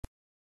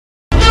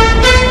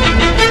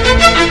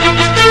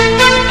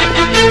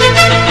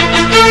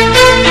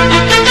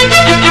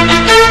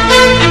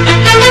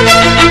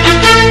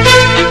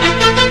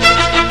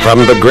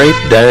From the great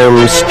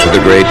dams to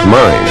the great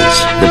mines,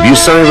 the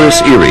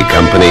Bucyrus Erie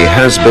Company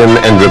has been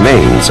and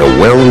remains a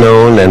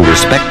well-known and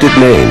respected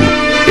name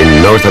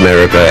in North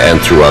America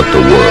and throughout the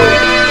world.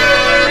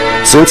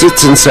 Since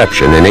its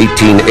inception in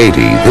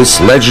 1880, this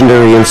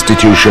legendary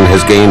institution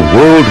has gained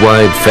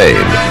worldwide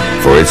fame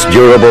for its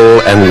durable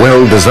and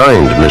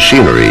well-designed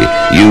machinery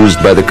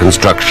used by the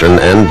construction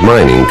and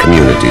mining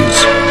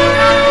communities.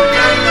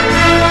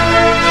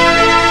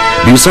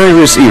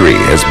 Bucyrus Erie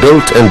has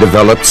built and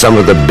developed some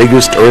of the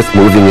biggest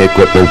earth-moving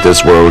equipment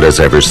this world has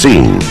ever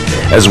seen,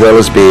 as well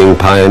as being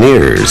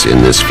pioneers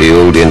in this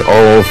field in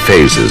all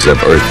phases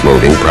of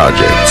earth-moving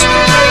projects.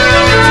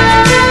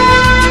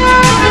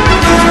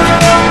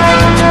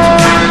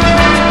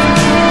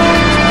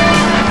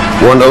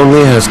 One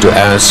only has to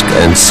ask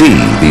and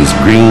see these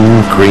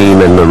green,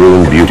 cream, and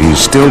maroon beauties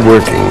still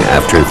working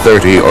after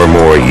 30 or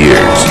more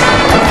years.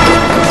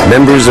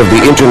 Members of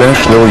the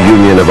International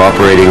Union of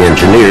Operating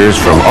Engineers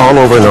from all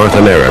over North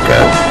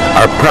America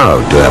are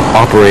proud to have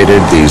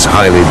operated these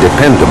highly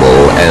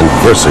dependable and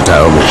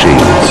versatile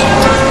machines.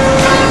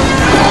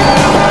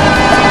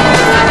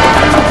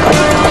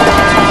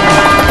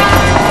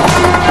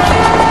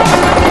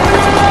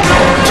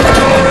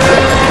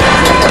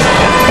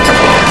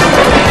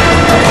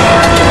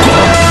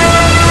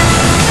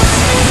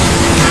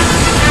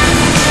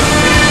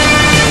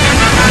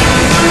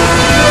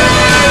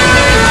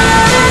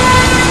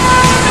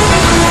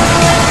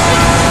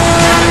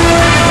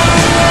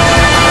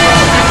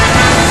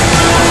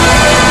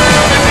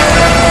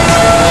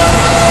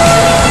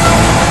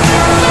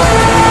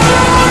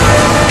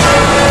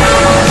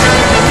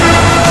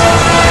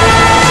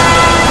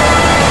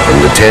 From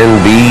the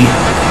 10B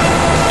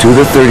to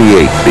the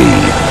 38B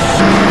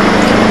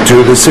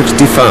to the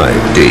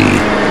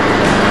 65D.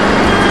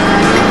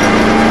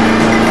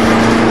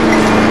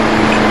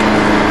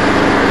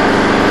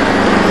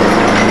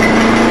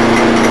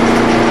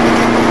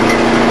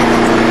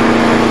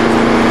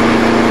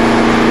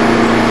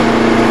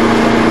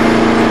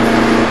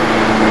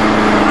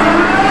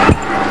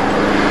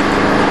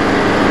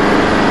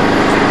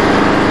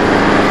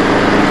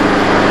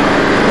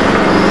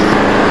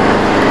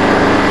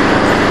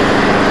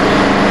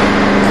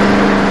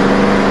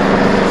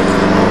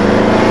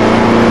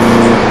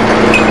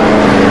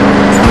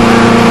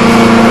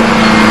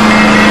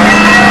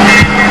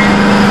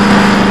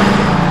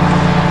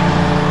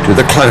 To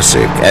the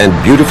classic and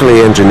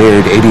beautifully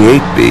engineered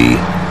 88B,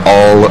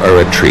 all are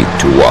a treat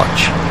to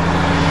watch.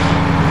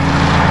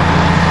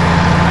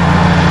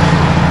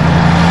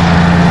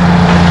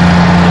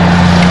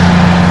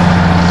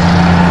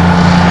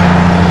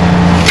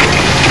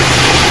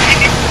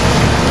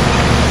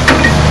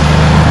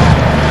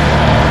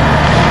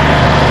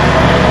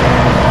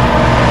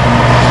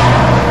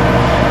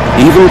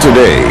 Even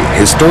today,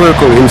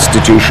 historical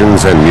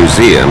institutions and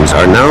museums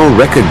are now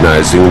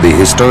recognizing the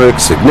historic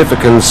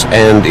significance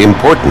and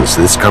importance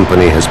this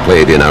company has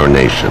played in our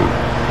nation.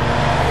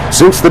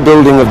 Since the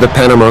building of the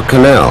Panama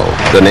Canal,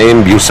 the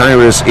name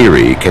Bucyrus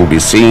Erie can be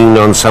seen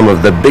on some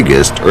of the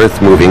biggest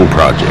earth-moving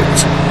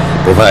projects,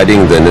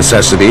 providing the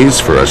necessities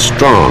for a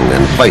strong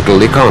and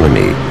vital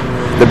economy,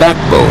 the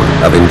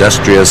backbone of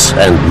industrious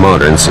and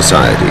modern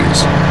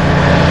societies.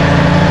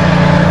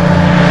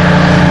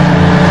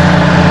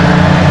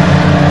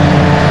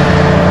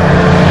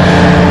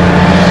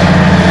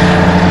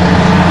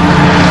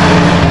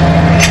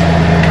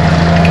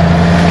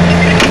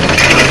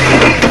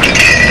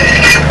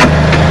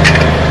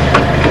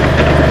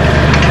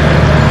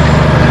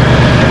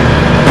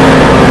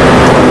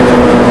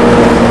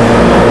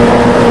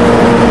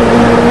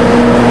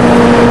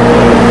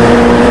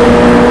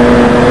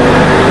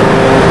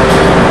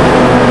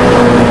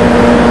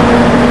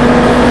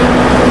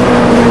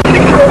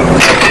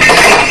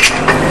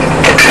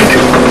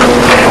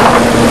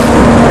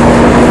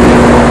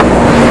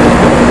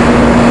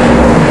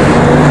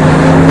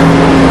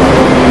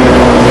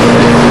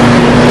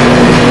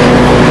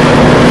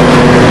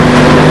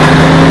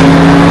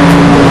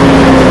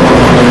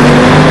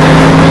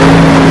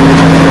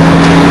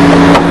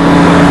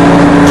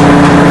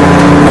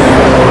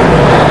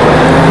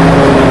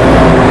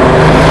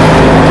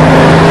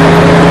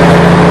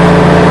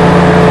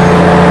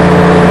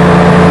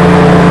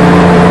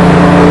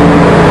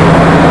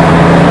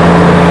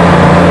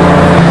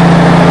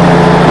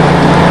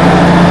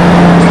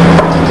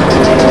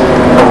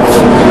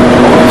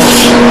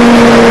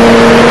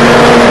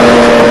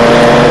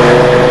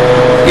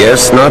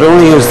 Yes, not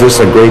only is this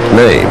a great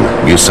name,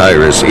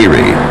 Bucyrus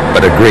Erie,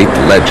 but a great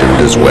legend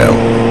as well.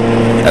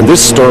 And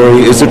this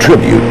story is a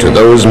tribute to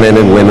those men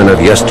and women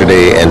of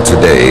yesterday and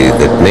today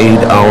that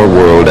made our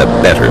world a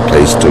better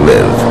place to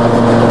live.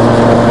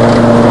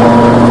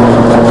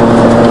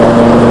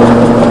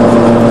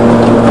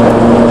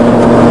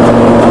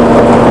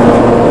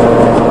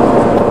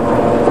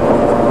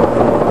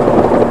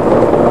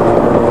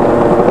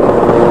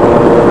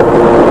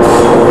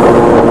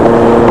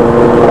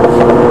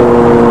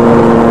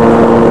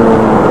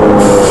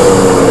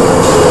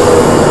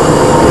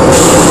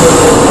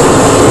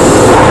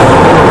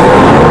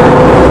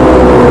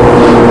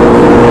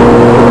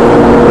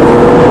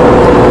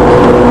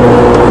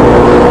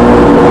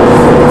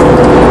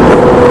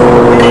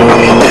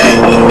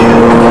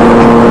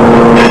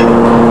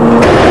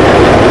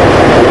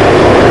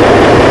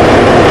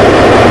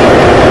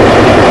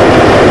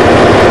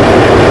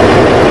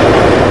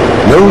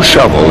 no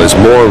shovel is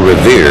more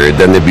revered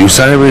than the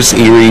Bucyrus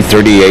Erie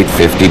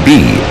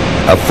 3850B.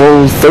 A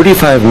full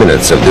 35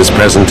 minutes of this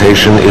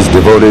presentation is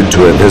devoted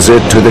to a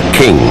visit to the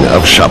king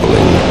of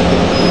shoveling.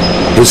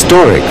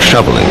 Historic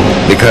shoveling,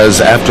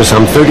 because after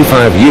some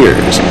 35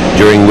 years,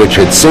 during which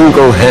it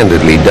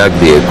single-handedly dug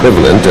the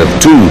equivalent of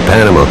 2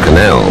 Panama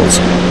canals,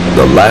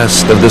 the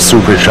last of the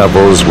super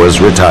shovels was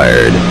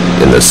retired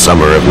in the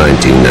summer of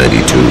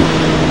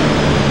 1992.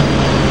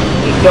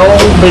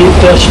 Don't beat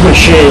this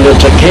machine.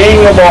 It's a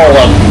king of all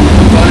of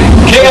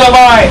them. King of the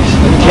mines.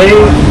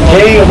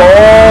 King of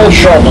all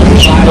shovels.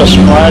 This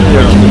right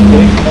here is the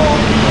king.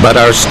 But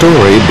our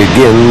story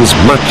begins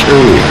much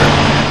earlier.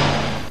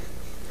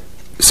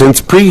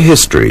 Since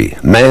prehistory,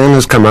 man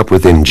has come up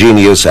with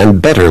ingenious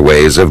and better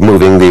ways of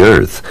moving the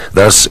earth,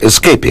 thus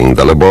escaping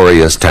the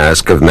laborious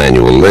task of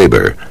manual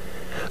labor.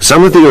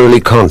 Some of the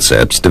early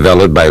concepts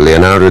developed by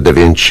Leonardo da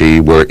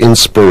Vinci were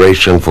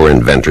inspiration for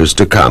inventors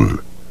to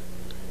come.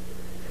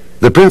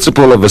 The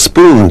principle of a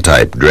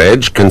spoon-type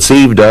dredge,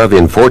 conceived of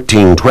in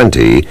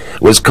 1420,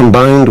 was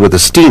combined with a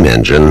steam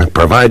engine,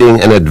 providing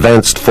an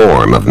advanced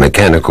form of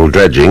mechanical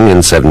dredging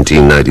in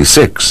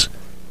 1796.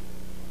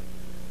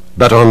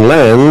 But on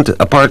land,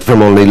 apart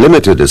from only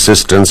limited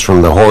assistance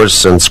from the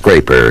horse and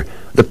scraper,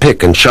 the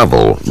pick and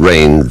shovel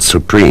reigned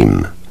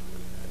supreme.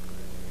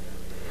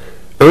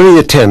 Early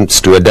attempts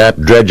to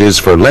adapt dredges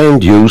for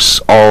land use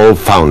all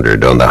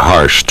foundered on the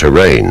harsh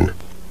terrain.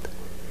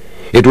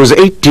 It was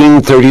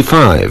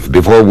 1835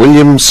 before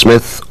William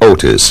Smith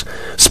Otis,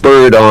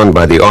 spurred on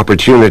by the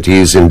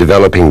opportunities in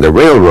developing the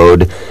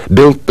railroad,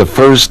 built the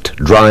first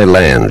dry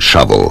land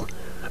shovel,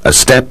 a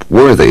step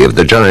worthy of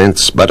the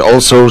giants but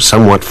also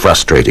somewhat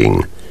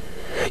frustrating.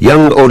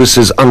 Young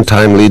Otis's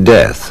untimely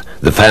death,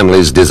 the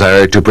family's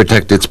desire to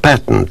protect its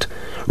patent,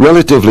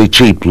 relatively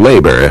cheap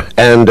labor,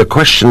 and a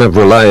question of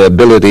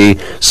reliability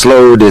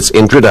slowed its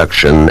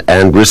introduction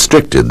and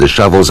restricted the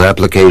shovel's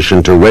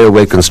application to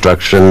railway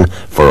construction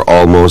for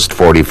almost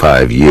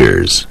 45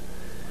 years.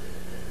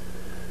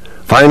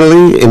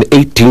 Finally, in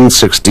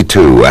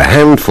 1862, a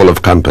handful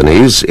of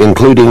companies,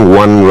 including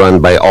one run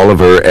by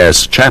Oliver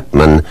S.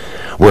 Chapman,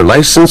 were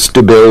licensed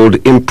to build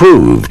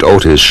improved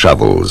Otis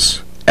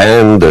shovels,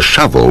 and the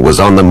shovel was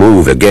on the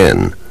move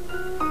again.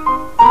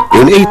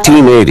 In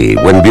 1880,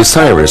 when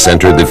Bucyrus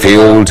entered the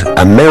field,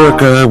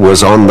 America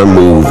was on the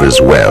move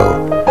as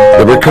well.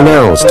 There were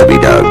canals to be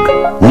dug,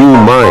 new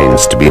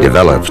mines to be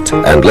developed,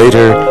 and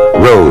later,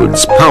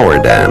 roads,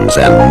 power dams,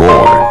 and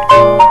more.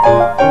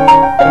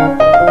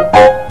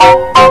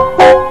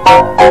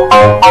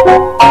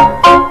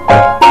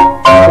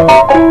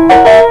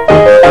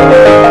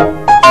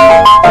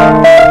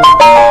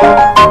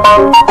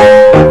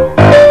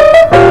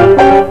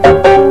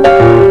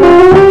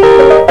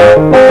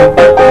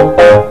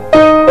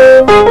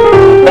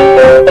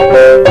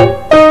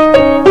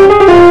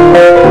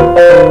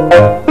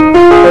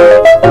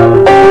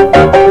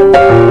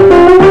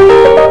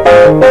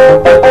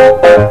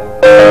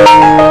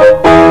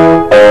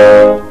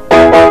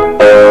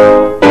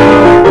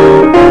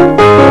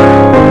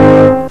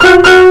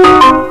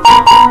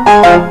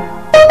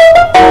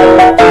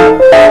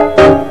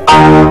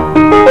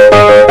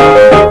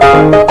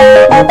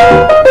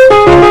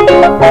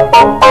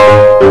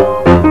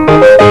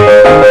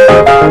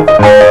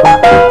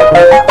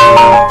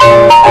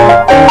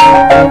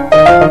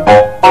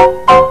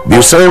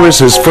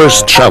 Bucyrus's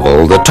first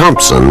shovel, the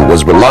Thompson,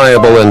 was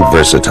reliable and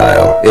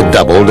versatile. It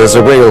doubled as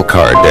a rail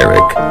car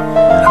derrick.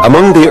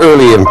 Among the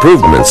early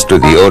improvements to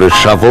the Otis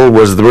shovel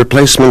was the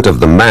replacement of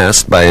the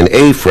mast by an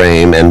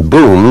A-frame and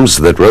booms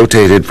that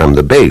rotated from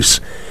the base,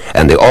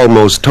 and the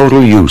almost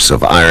total use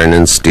of iron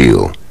and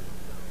steel.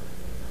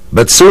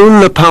 But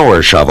soon the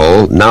power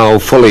shovel, now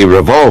fully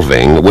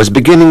revolving, was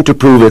beginning to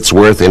prove its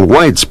worth in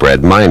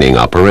widespread mining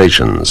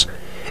operations.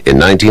 In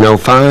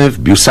 1905,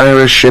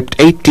 Bucyrus shipped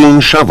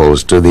 18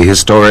 shovels to the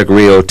historic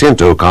Rio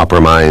Tinto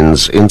copper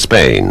mines in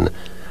Spain.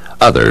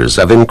 Others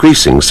of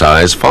increasing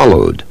size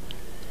followed.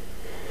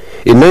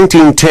 In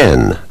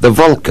 1910, the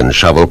Vulcan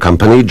Shovel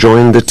Company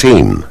joined the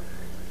team.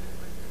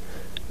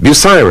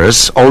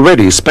 Bucyrus,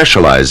 already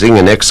specializing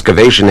in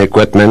excavation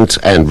equipment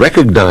and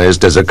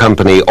recognized as a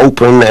company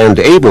open and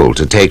able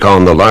to take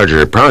on the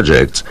larger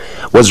projects,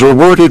 was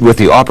rewarded with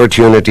the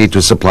opportunity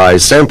to supply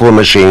sample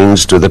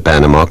machines to the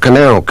Panama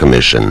Canal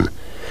Commission,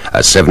 a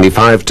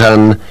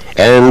 75-ton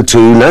and 2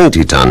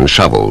 90-ton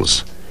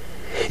shovels.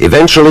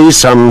 Eventually,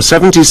 some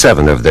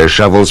 77 of their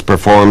shovels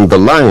performed the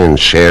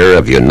lion's share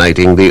of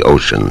uniting the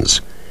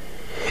oceans.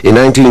 In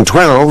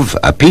 1912,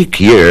 a peak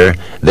year,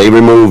 they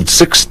removed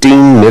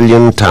 16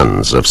 million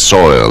tons of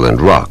soil and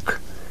rock.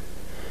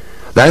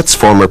 That's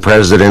former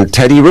President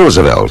Teddy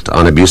Roosevelt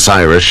on a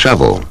Bucyrus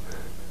shovel.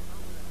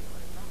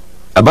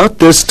 About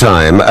this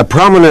time, a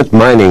prominent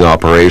mining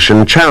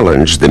operation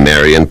challenged the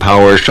Marion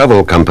Power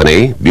Shovel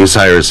Company,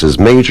 Bucyrus's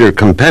major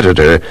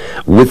competitor,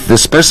 with the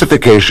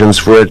specifications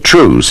for a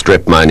true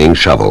strip mining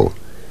shovel.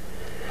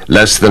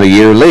 Less than a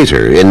year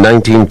later, in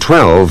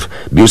 1912,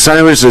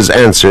 Bucyrus's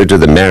answer to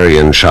the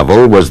Marion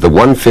shovel was the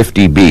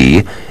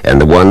 150B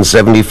and the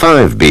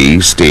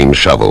 175B steam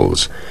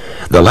shovels,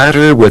 the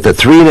latter with a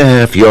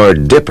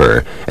 3.5-yard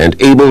dipper and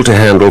able to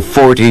handle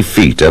 40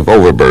 feet of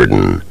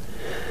overburden.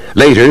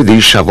 Later,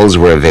 these shovels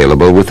were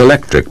available with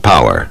electric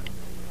power.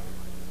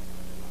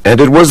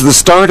 And it was the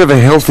start of a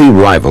healthy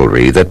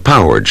rivalry that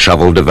powered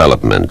shovel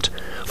development.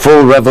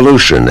 Full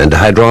revolution and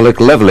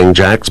hydraulic leveling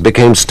jacks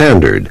became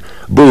standard.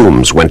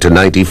 Booms went to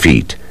 90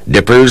 feet,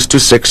 dippers to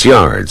 6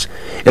 yards.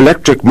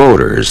 Electric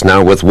motors,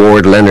 now with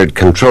Ward-Leonard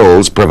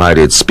controls,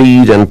 provided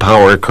speed and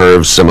power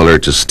curves similar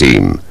to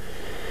steam.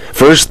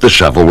 First, the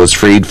shovel was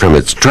freed from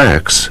its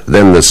tracks,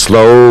 then the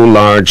slow,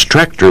 large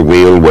tractor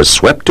wheel was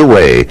swept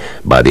away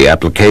by the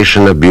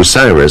application of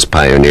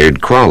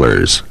Bucyrus-pioneered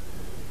crawlers.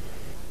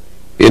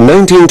 In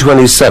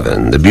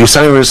 1927, the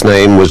Bucyrus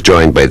name was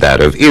joined by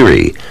that of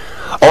Erie.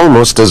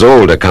 Almost as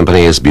old a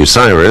company as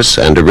Bucyrus,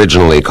 and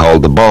originally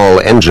called the Ball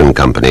Engine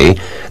Company,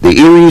 the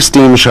Erie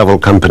Steam Shovel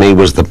Company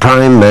was the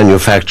prime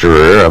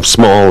manufacturer of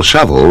small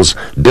shovels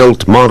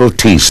built Model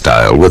T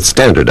style with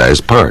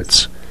standardized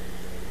parts.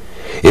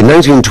 In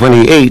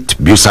 1928,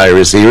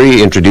 Bucyrus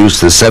Erie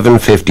introduced the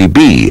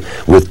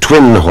 750B with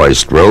twin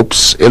hoist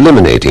ropes,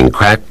 eliminating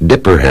cracked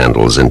dipper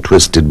handles and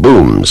twisted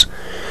booms.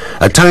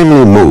 A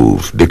timely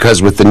move,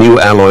 because with the new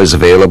alloys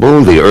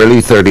available, the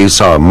early 30s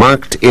saw a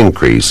marked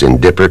increase in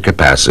dipper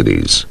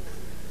capacities.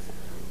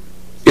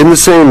 In the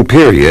same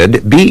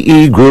period,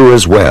 BE grew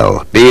as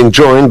well, being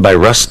joined by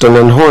Ruston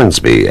and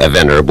Hornsby, a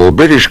venerable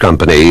British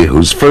company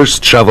whose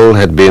first shovel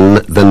had been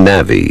the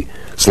navvy,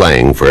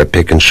 slang for a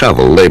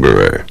pick-and-shovel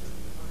laborer.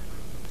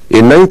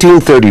 In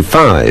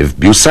 1935,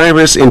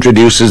 Bucyrus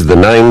introduces the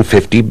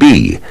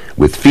 950B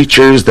with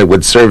features that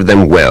would serve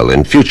them well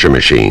in future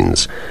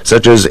machines,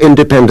 such as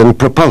independent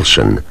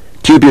propulsion,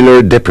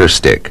 tubular dipper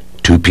stick,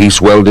 two-piece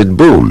welded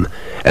boom,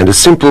 and a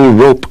simple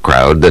rope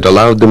crowd that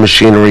allowed the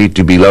machinery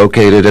to be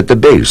located at the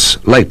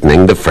base,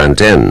 lightening the front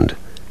end.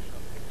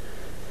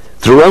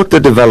 Throughout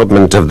the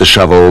development of the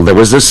shovel, there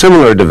was a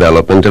similar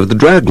development of the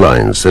drag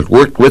lines that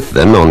worked with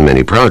them on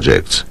many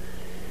projects.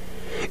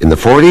 In the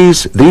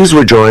 40s, these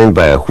were joined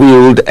by a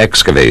wheeled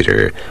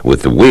excavator,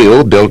 with the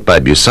wheel built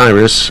by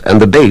Bucyrus and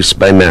the base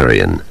by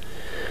Marion.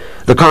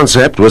 The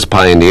concept was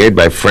pioneered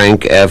by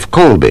Frank F.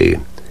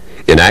 Colby.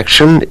 In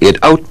action, it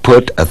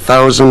output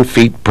 1,000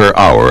 feet per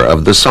hour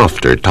of the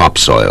softer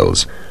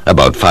topsoils,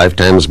 about 5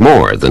 times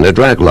more than a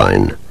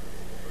dragline.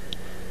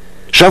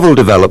 Shovel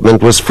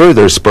development was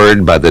further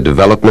spurred by the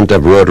development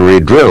of rotary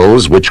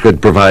drills, which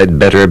could provide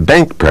better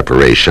bank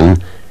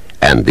preparation,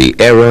 and the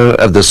era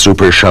of the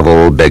super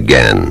shovel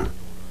began.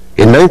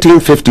 In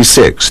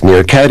 1956,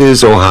 near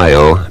Cadiz,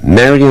 Ohio,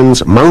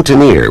 Marion's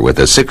Mountaineer with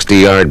a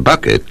 60-yard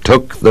bucket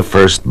took the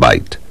first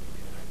bite.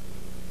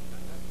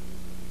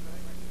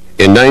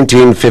 In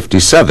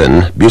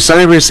 1957,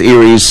 Bucyrus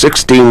Erie's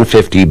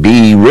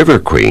 1650B River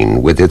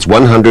Queen with its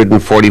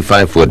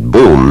 145-foot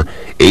boom,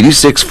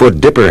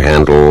 86-foot dipper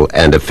handle,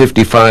 and a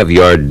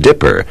 55-yard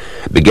dipper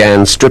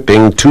began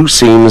stripping 2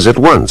 seams at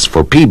once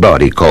for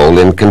Peabody Coal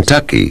in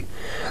Kentucky,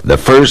 the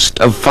first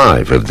of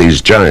 5 of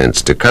these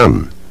giants to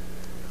come.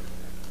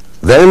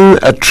 Then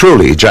a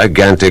truly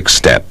gigantic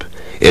step.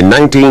 In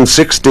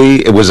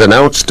 1960, it was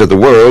announced to the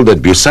world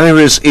that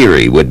Bucyrus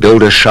Erie would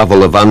build a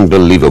shovel of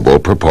unbelievable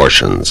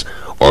proportions,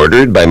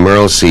 ordered by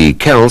Merle C.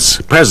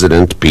 Kels,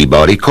 President,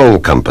 Peabody Coal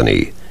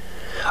Company.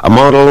 A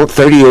model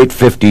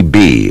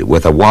 3850B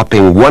with a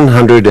whopping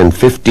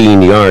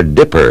 115-yard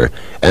dipper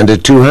and a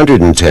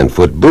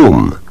 210-foot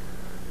boom.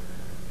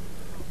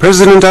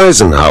 President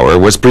Eisenhower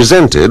was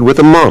presented with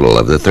a model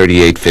of the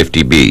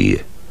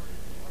 3850B.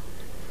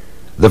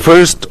 The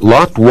first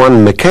Lot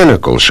 1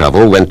 mechanical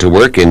shovel went to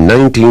work in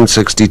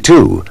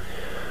 1962.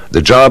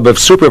 The job of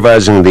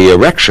supervising the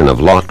erection of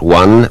Lot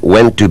 1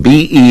 went to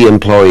BE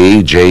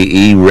employee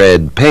J.E.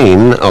 Red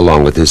Payne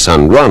along with his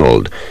son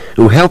Ronald,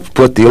 who helped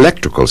put the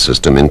electrical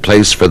system in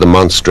place for the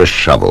monstrous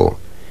shovel.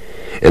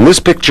 In this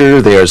picture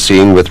they are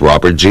seen with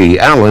Robert G.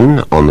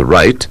 Allen on the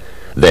right,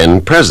 then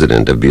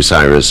president of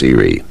Bucyrus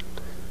Erie.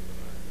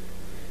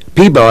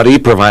 Peabody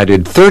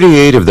provided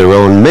 38 of their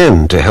own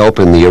men to help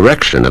in the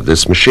erection of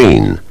this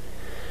machine.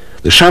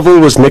 The shovel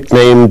was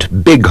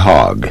nicknamed Big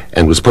Hog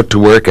and was put to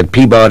work at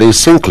Peabody's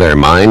Sinclair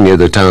mine near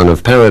the town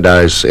of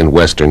Paradise in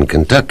western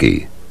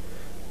Kentucky.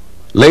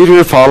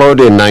 Later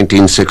followed in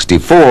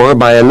 1964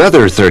 by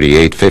another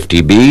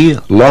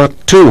 3850B, Lot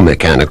 2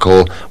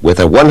 mechanical, with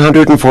a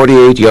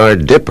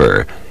 148-yard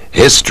dipper.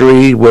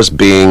 History was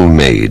being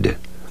made.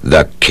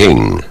 The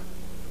King.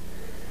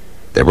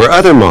 There were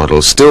other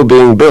models still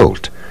being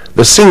built.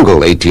 The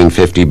single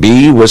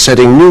 1850B was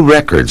setting new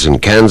records in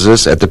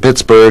Kansas at the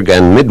Pittsburgh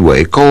and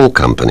Midway Coal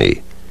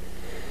Company.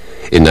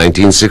 In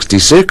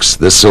 1966,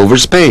 the Silver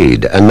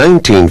Spade, a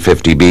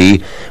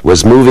 1950B,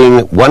 was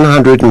moving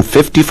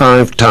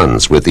 155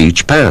 tons with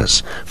each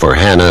pass for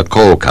Hanna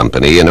Coal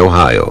Company in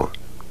Ohio.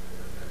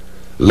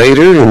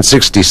 Later, in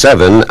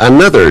 67,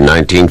 another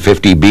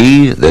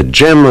 1950B, the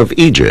Gem of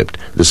Egypt,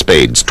 the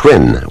Spade's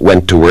twin,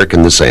 went to work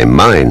in the same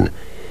mine.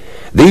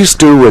 These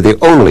two were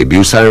the only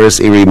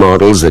Bucyrus Erie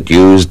models that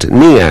used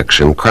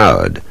knee-action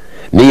crowd.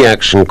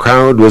 Knee-action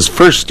crowd was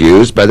first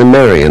used by the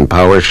Marion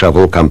Power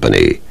Shovel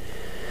Company.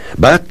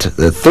 But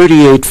the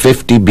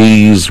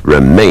 3850Bs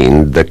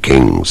remained the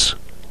kings.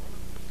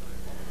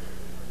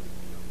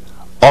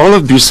 All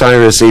of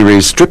Bucyrus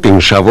Erie's stripping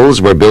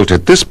shovels were built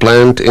at this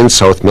plant in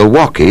South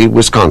Milwaukee,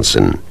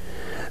 Wisconsin.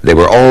 They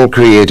were all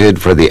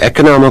created for the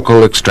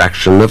economical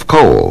extraction of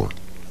coal.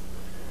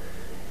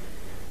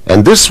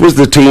 And this was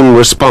the team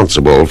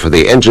responsible for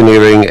the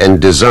engineering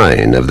and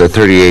design of the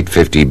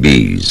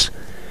 3850Bs.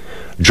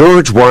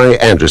 George Y.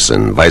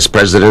 Anderson, Vice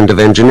President of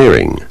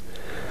Engineering.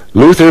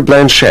 Luther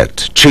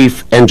Blanchette,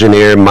 Chief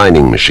Engineer,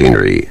 Mining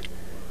Machinery.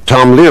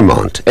 Tom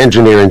Learmont,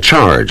 Engineer in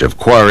charge of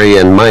Quarry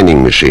and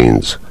Mining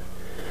Machines.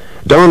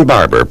 Don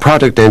Barber,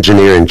 Product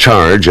Engineer in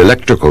charge,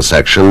 Electrical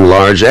Section,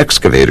 Large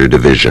Excavator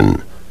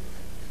Division.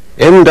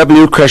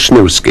 M.W.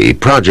 Kreshnewski,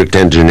 Project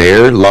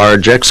Engineer,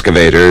 Large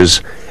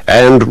Excavators,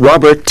 and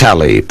Robert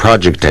Talley,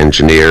 Project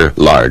Engineer,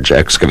 Large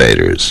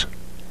Excavators.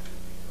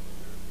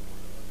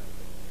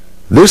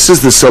 This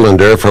is the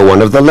cylinder for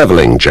one of the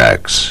leveling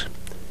jacks.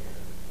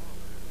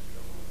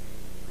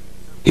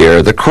 Here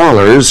are the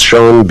crawlers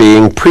shown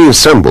being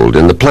pre-assembled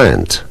in the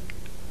plant.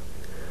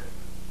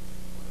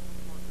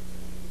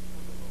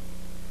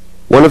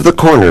 One of the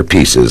corner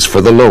pieces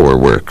for the lower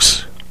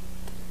works.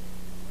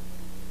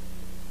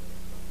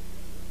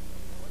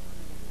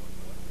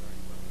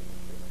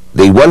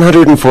 The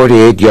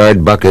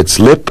 148-yard bucket's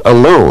lip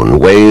alone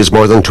weighs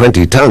more than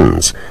 20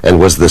 tons and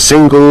was the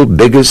single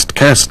biggest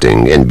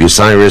casting in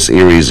Bucyrus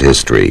Erie's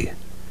history.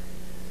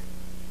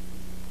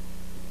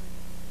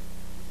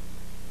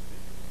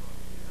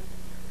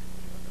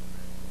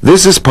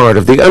 This is part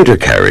of the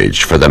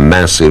undercarriage for the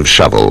massive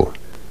shovel.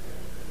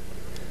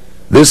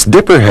 This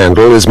dipper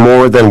handle is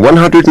more than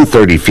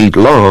 130 feet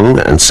long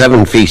and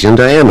 7 feet in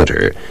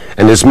diameter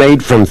and is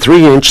made from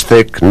 3-inch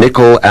thick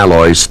nickel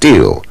alloy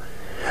steel.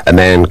 A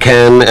man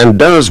can and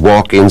does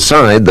walk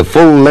inside the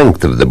full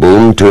length of the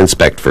boom to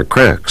inspect for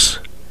cracks.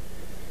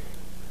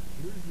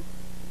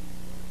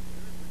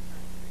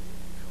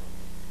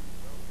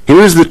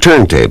 Here is the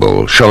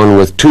turntable, shown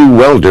with 2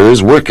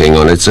 welders working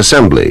on its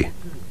assembly.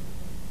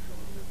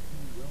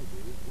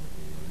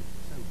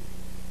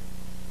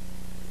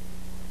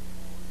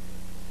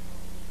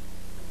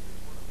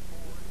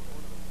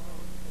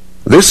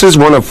 This is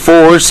one of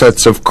 4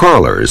 sets of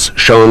crawlers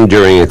shown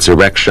during its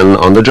erection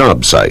on the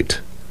job site.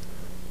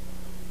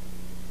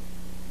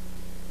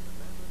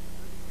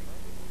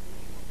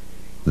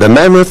 The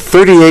Mammoth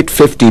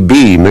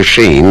 3850B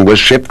machine was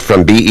shipped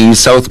from BE's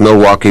South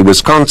Milwaukee,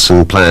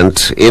 Wisconsin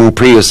plant in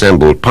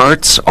pre-assembled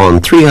parts on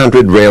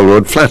 300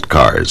 railroad flat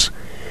cars,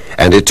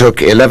 and it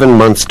took 11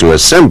 months to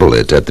assemble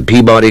it at the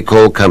Peabody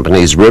Coal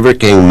Company's River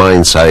King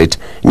mine site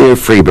near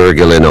Freeburg,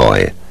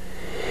 Illinois.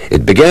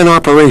 It began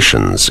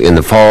operations in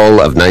the fall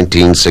of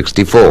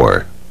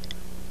 1964.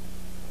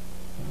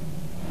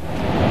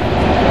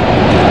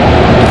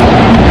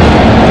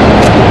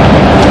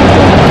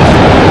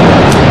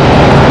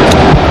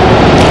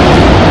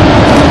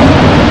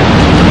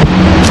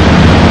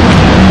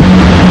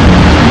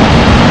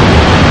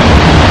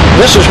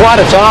 This is what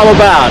it's all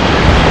about.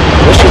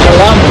 This is a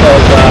lump of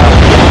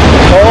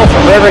coal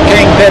from River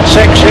King Pit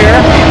 6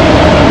 here.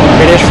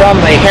 It is from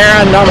the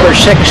Heron number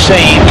 6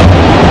 seam.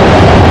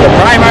 The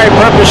primary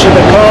purpose of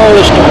the coal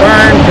is to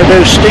burn,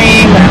 produce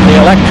steam, and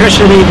the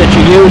electricity that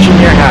you use in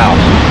your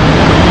house.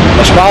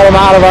 A small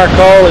amount of our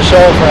coal is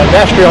sold for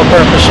industrial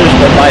purposes,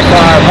 but by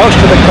far most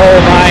of the coal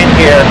mined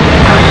here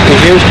is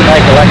used to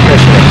make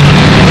electricity.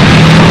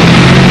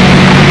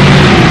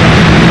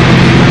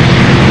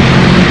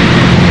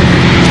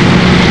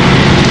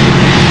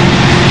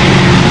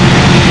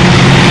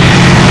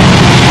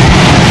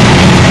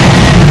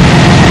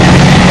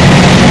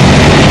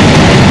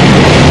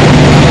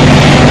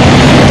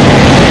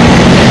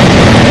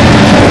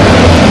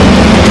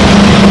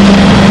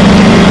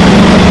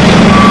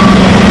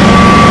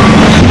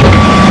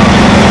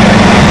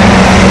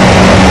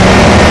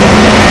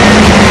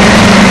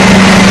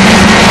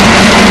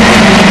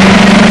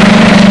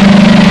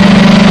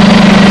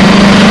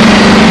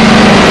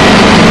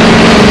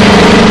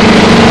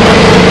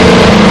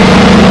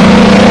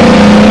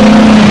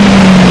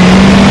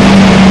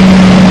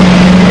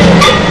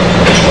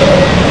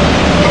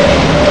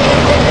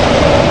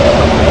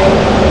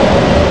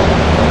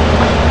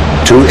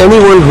 To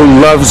anyone who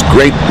loves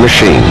great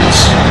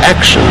machines,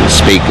 actions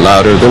speak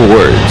louder than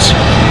words.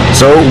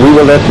 So we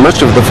will let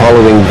much of the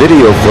following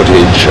video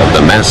footage of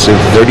the massive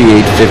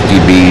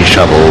 3850B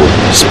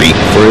shovel speak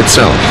for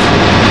itself.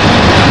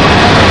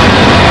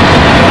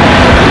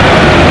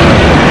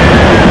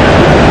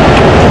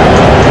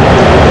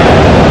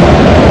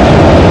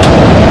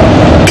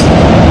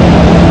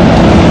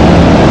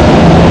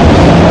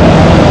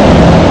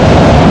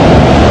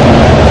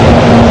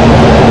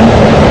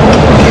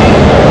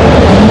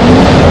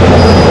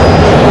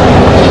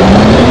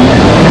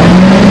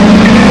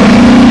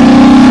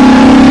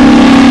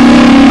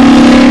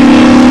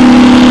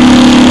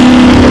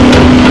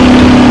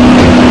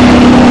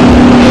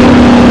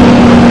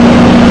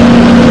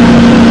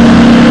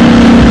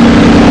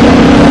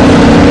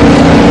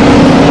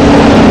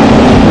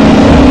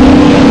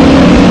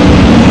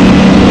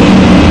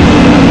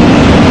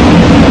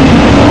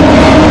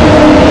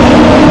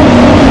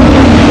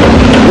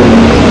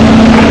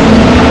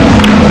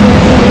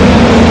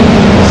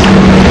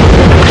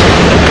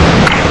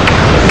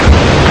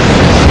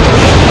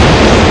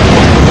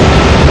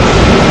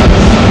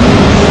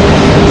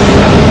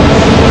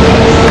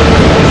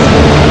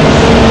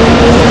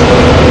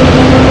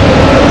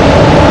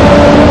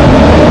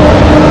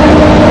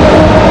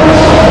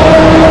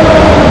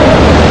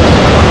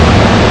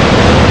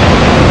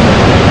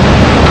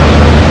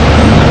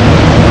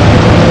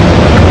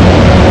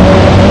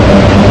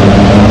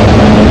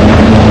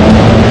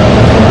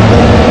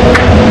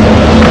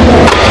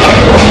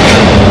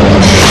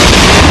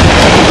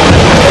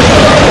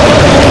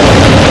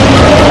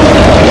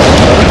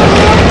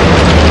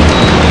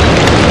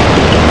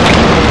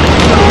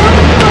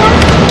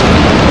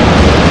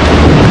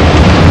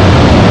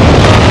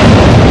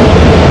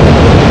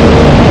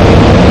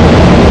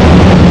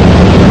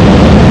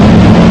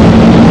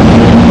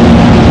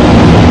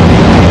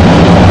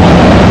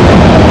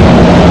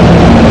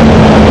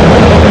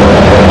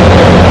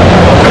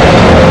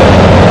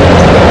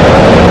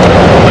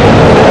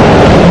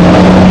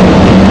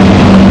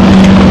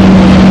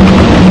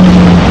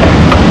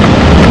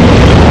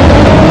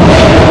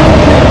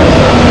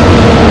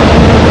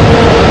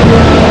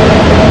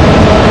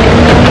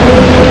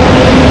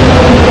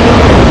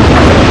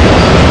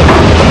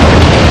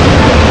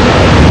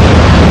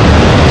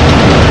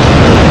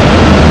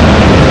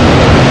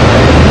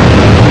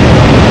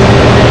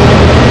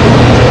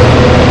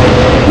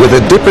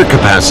 dipper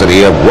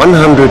capacity of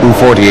 148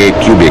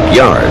 cubic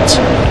yards,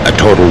 a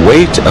total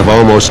weight of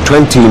almost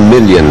 20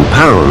 million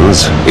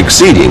pounds,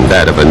 exceeding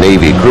that of a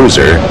Navy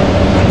cruiser,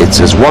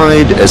 it's as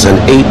wide as an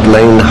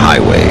 8-lane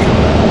highway,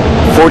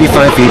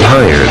 45 feet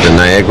higher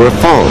than Niagara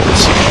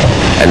Falls,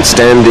 and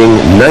standing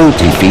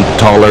 90 feet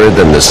taller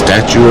than the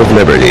Statue of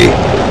Liberty.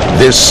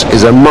 This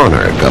is a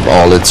monarch of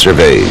all it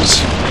surveys.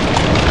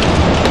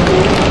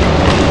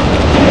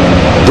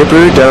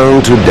 Dipper down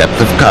to depth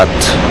of cut,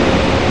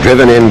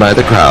 driven in by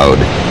the crowd,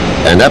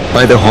 and up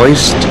by the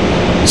hoist,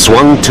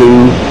 swung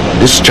to,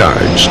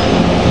 discharged,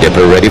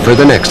 dipper ready for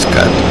the next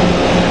cut.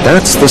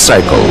 That's the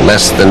cycle,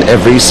 less than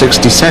every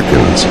 60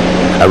 seconds.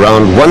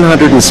 Around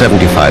 175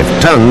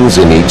 tons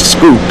in each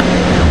scoop,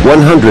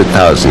 100,000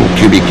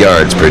 cubic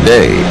yards per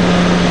day,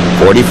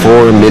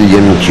 44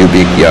 million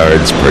cubic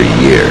yards per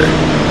year.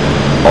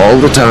 All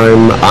the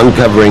time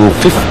uncovering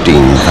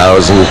 15,000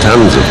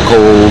 tons of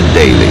coal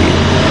daily.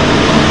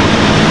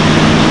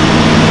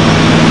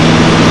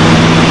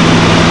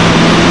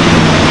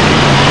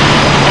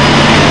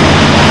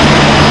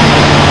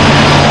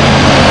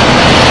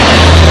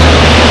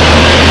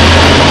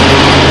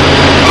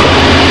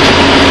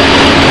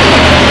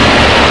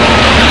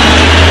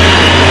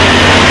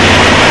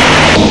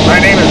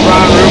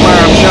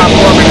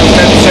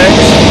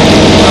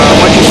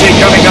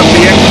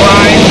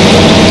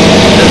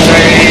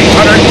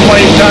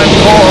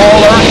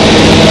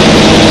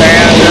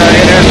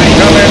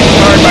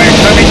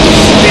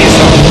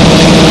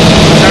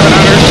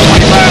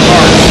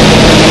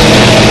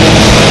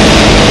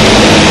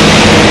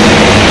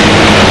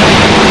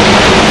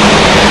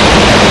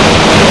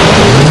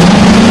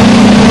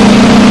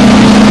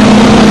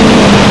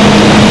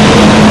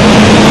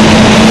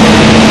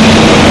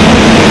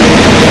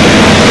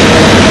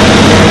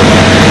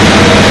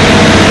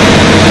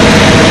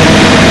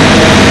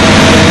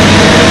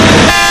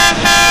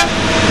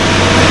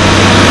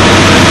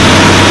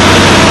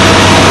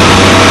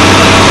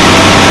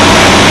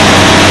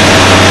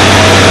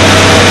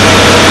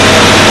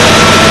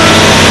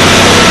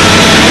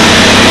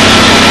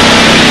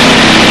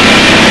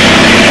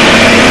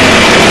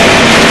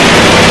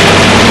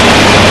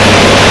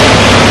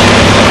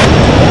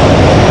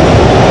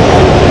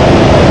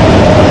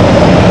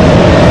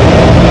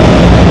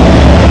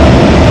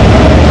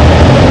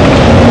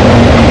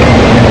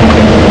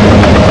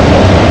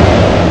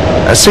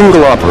 A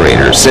single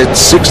operator sits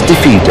 60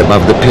 feet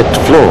above the pit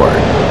floor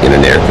in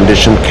an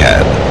air-conditioned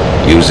cab,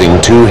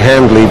 using 2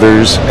 hand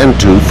levers and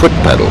 2 foot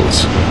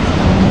pedals.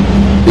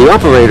 The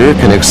operator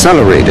can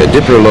accelerate a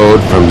dipper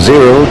load from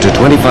 0 to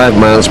 25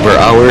 miles per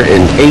hour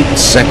in 8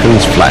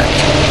 seconds flat,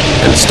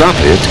 and stop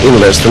it in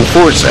less than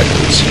 4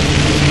 seconds.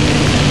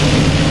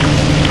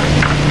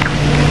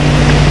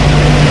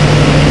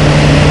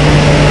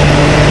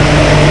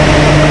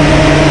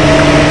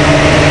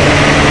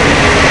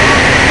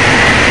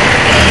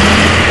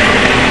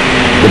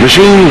 The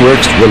machine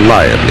works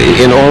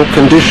reliably in all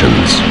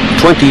conditions,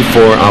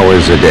 24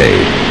 hours a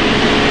day.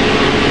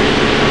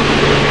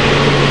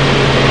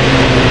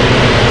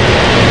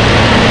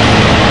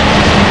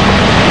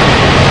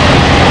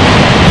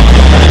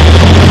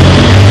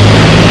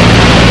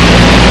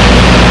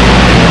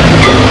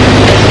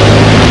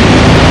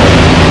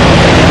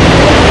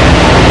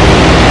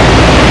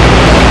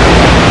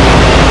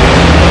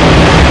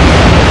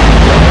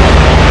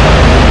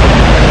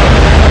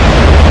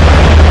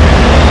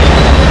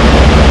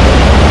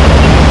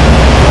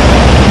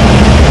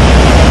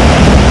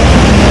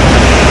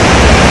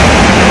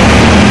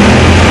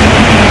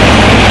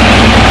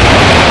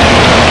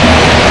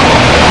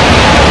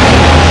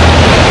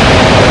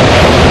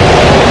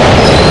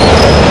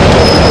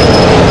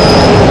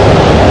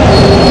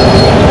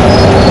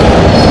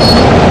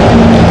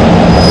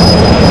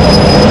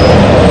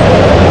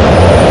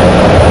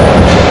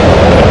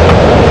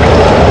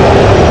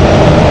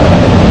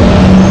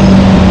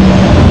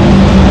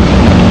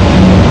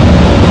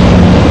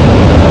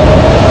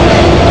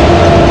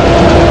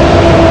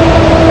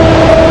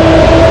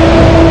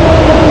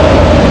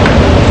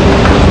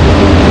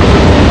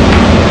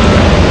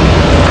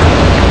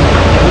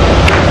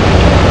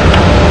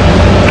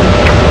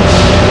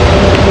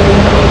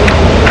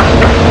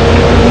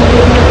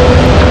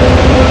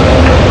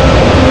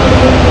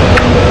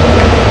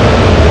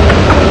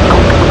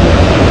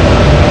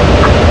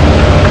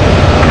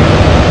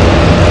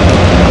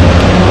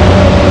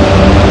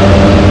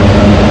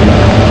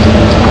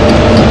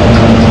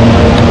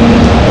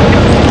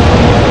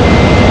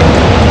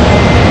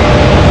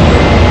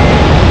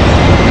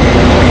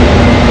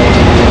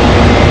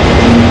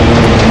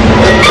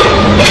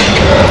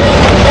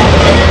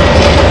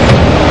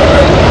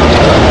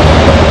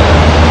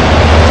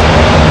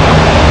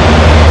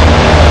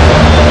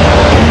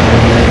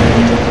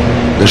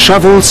 The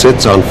shovel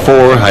sits on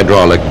 4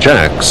 hydraulic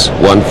jacks,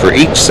 one for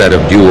each set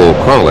of dual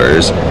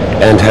crawlers,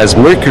 and has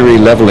mercury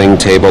leveling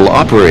table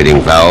operating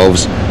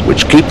valves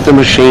which keep the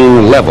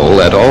machine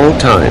level at all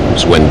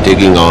times when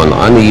digging on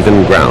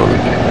uneven ground.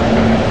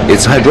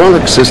 Its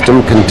hydraulic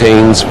system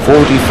contains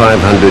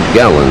 4,500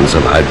 gallons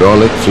of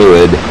hydraulic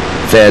fluid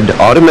fed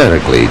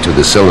automatically to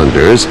the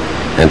cylinders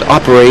and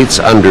operates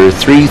under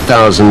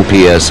 3,000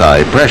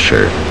 psi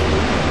pressure.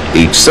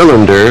 Each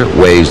cylinder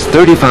weighs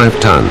 35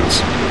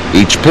 tons,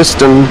 each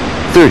piston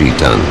 30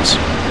 tons.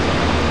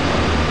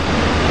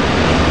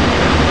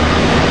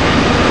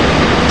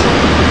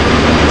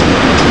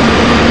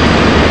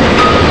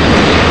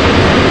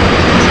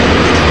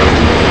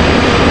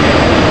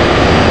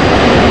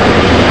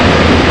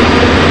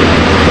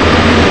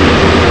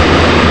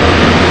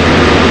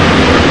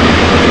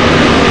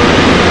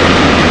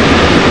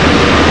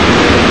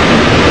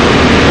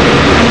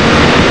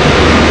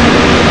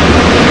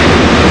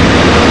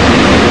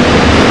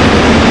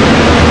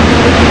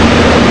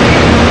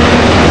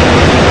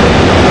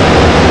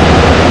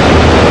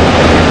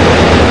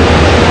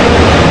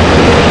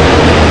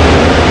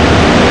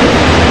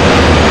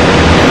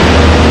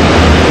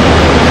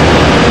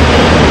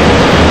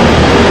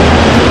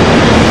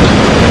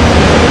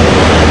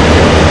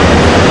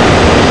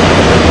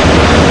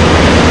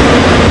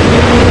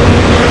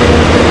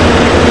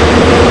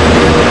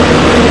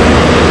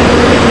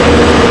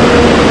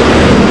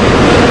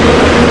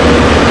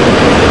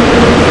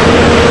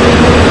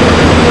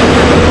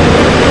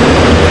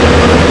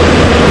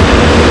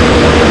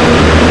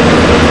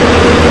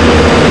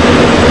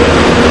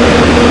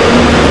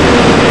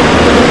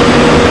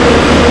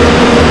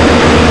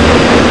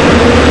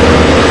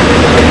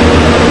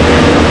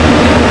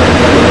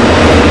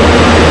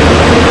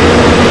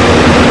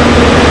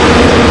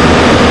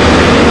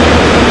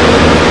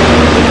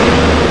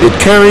 It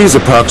carries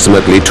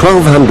approximately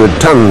 1,200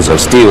 tons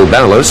of steel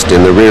ballast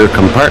in the rear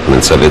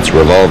compartments of its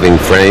revolving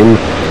frame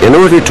in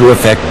order to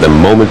effect the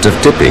moment of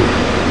tipping.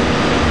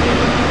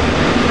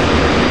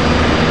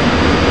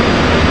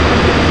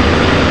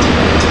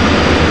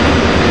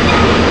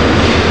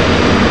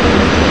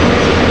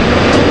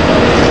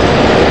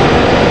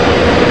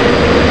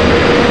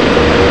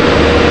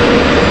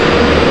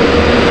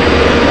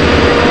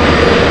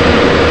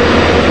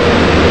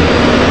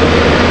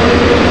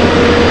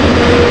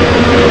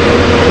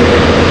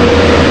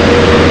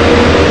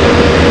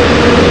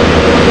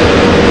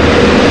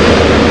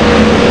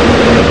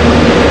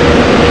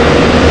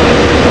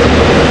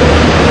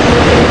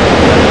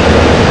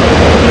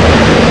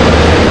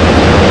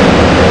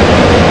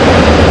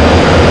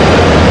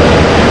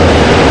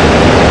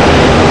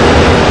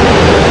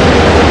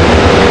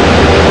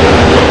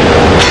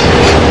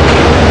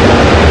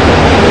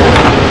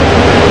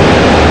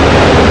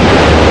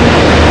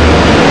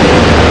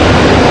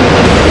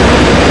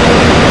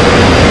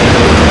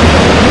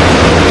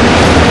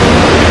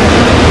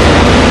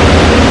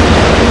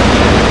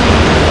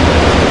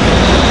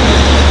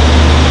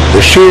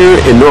 The sheer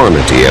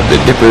enormity of the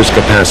dipper's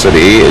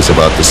capacity is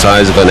about the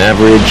size of an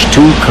average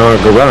two-car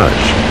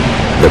garage.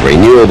 The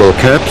renewable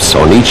caps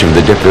on each of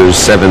the dipper's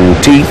 7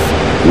 teeth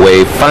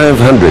weigh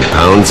 500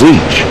 pounds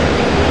each.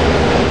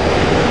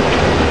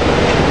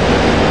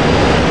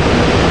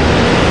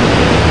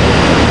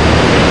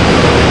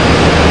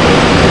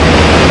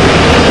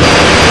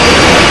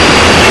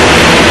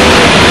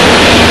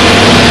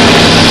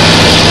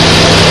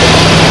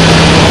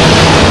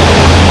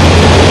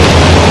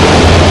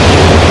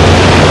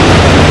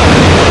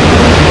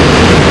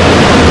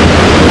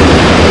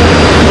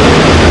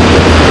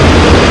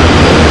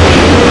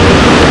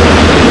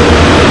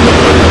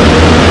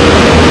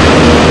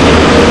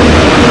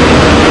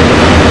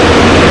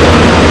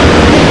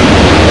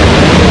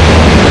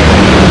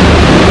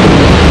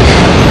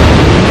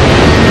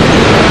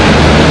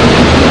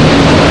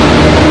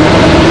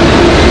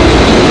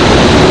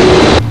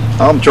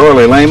 I'm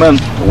Charlie Lehman,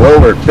 a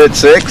welder at Pit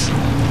 6.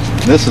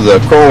 This is a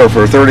crawler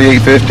for a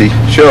 3850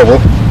 shovel.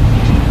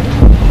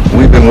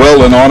 We've been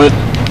welding on it,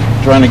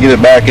 trying to get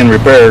it back in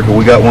repair because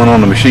we got one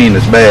on the machine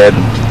that's bad.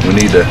 We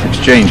need to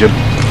exchange it.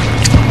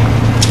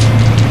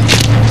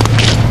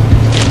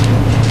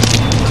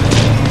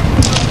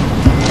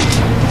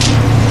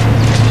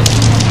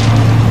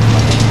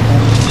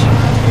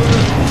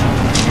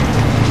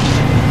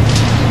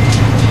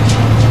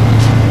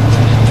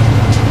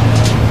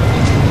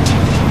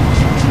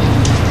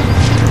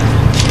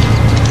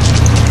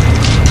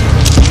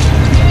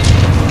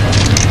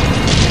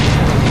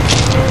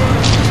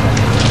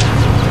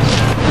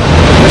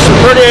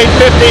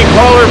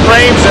 Crawler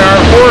frames. There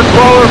are 4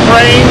 crawler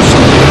frames,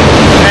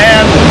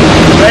 and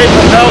they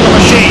propel the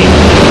machine.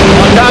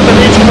 On top of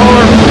each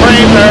crawler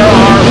frame, there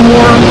are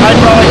 4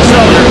 hydraulic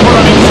cylinders, 1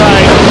 on each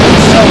side of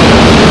each cylinder.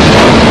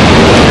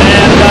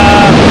 And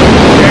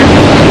it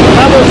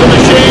levels the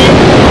machine,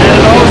 and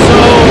it also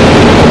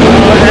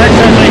acts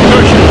as a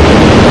cushion.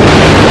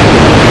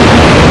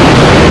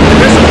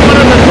 This is one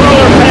of the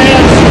crawler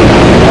pads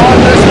on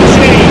this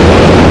machine.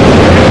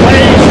 It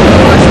weighs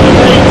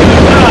approximately 2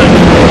 tons.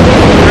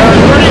 There are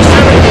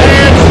 37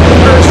 pads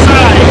per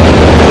side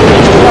of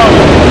each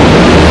crawler,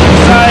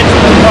 sides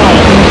of the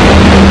crawler.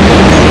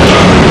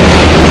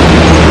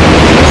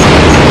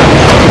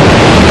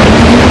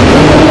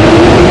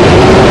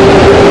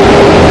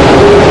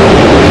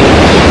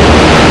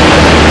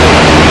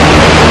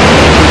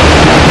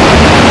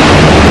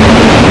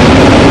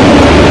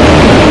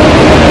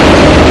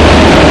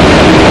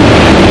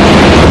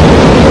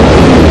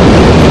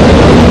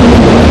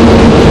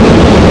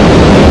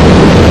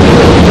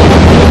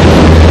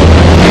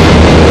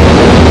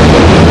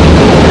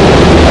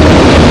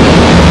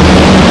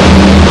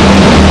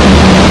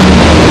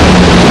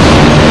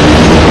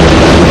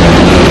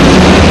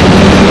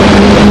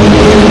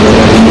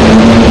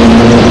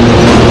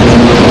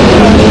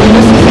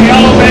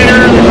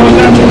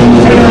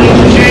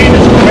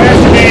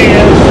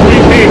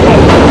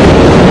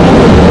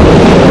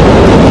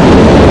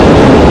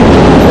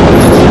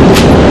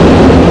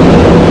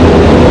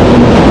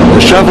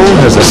 shovel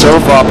has a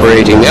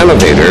self-operating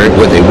elevator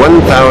with a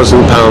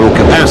 1,000-pound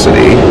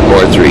capacity,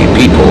 or 3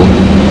 people,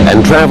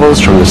 and travels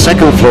from the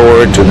 2nd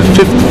floor to the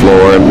 5th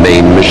floor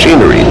main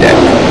machinery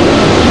deck.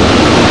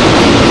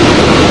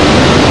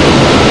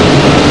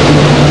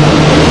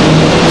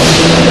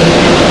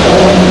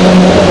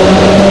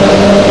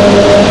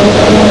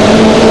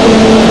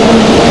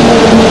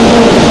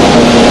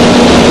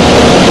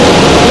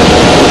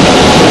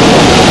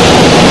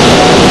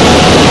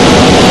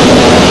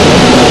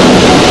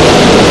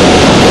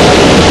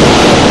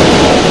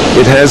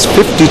 It has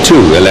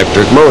 52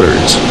 electric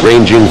motors,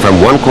 ranging from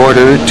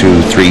 1/4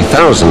 to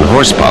 3,000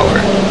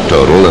 horsepower,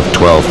 total of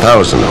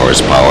 12,000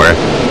 horsepower,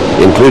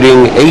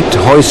 including 8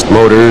 hoist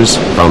motors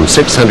from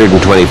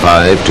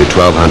 625 to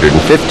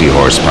 1,250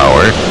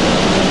 horsepower,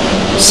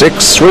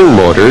 6 swing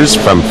motors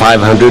from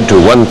 500 to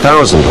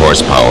 1,000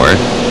 horsepower,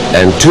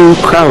 and 2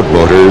 crowd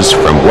motors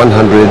from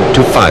 100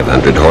 to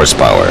 500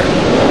 horsepower.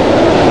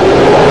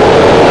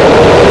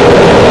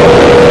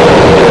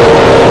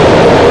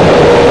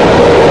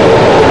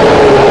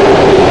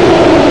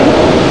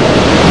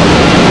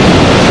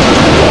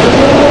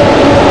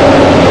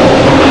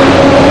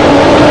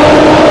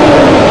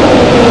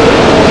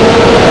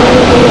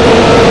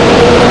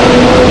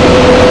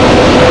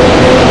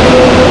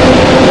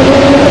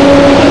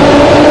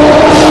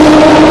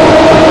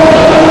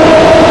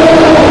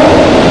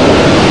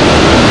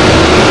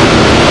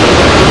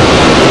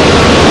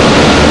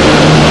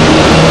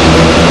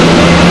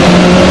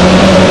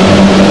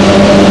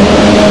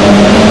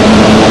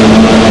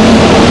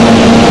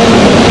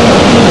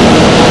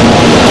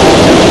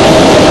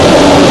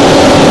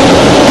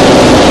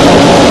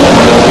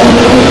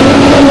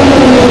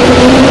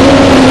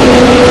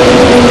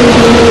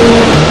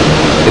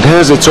 It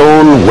has its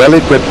own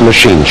well-equipped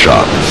machine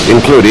shop,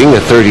 including a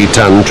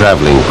 30-ton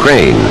traveling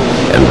crane,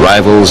 and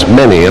rivals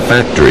many a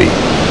factory.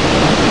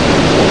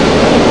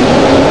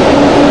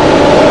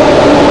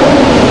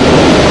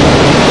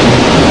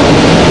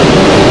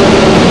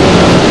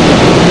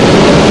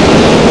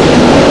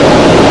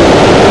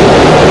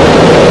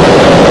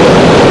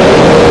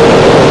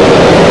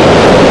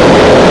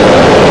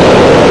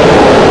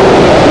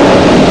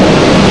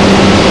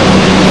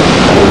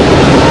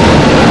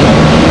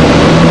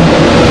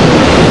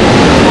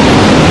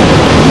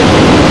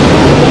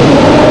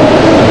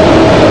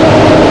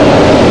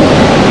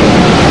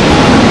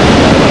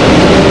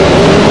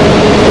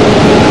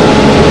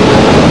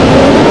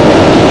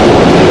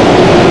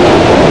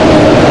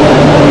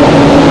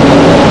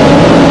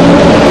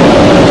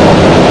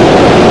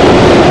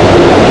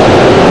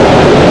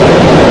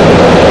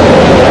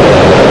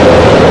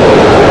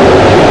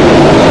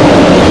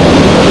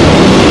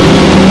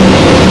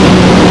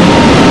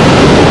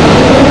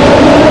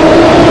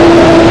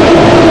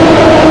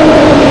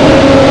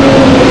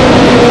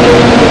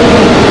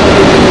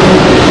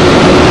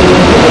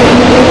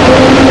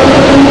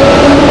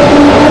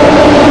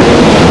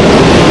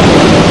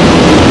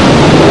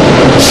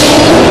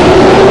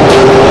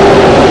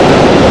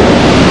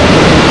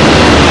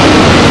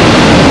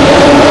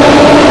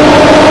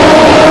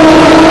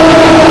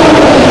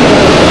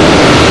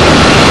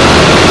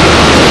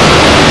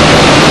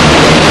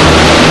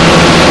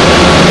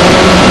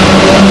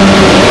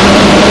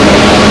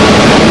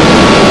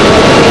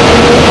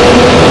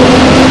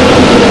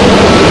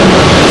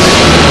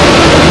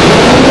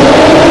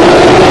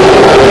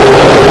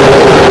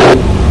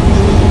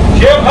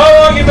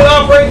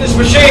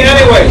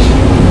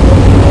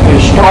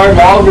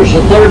 August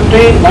the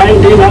 13th,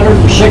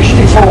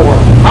 1964.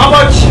 How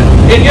much,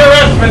 in your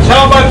estimates,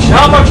 how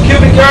much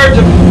cubic yards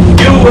have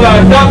you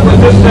done with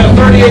this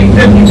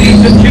 3850 piece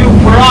that you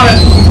were on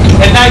it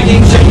in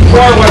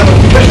 1964 when it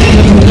was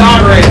officially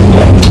inaugurated?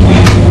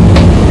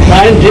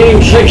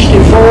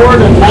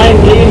 1964 to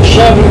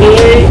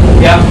 1978,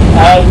 yeah,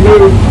 I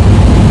moved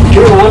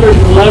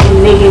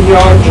 211 million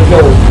yards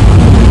ago.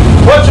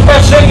 What's the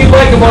best thing you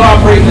like about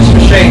operating this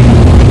machine?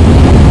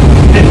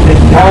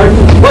 Pardon?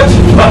 What's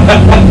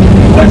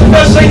the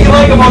best thing you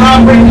like about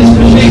operating this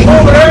machine?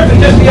 Moving earth or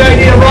just the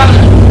idea of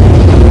running it?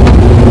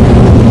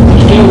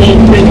 Still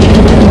ain't finished.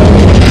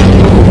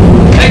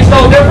 Makes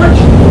no difference?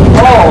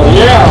 Oh,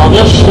 yeah,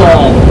 this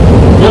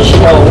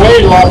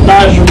way a lot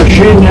nicer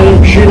machine than any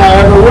machine I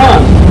ever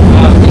run.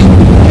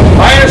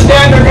 I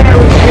understand they're going to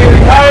be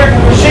retiring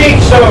the machine,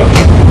 so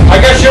I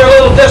guess you're a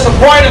little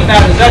disappointed in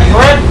that. Is that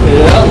correct?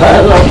 Yeah,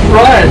 that's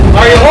right.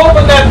 Are you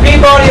hoping that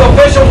Peabody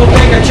officials will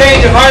take a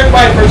change of heart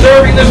by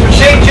preserving this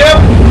machine, Jim?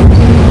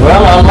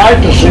 Well, I'd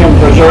like to see them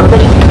preserve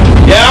it.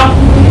 Yeah?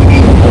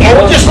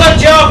 Well, we'll just let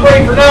you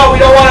operate for now.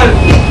 We don't want to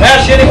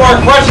ask you any more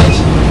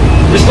questions.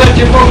 Just let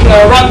you move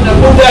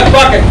that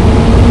bucket.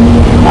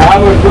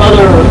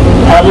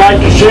 I'd like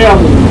to see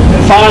them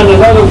find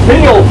another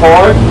field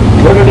for it,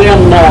 put it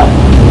in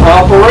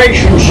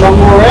operation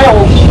somewhere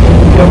else,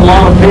 give a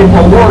lot of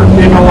people work,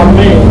 you know what I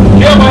mean?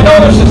 Jim, I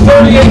noticed this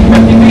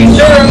 3850B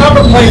serial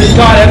number plate is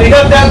gone. Have you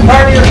got that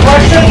part of your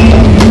question?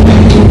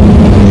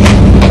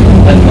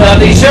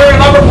 The serial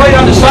number plate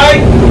on the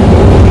side?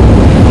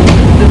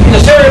 The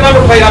serial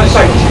number plate on the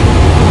side.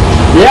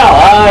 Yeah,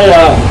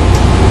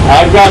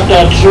 I've got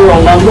that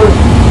serial number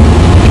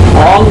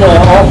on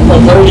off the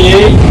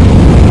 38.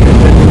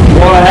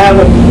 Want to have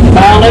it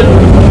mounted?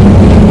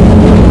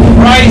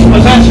 Price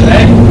possession,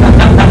 eh?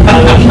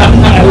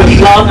 And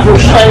it's not for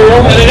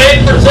sale. And it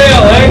ain't for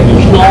sale, eh?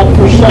 It's not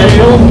for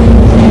sale.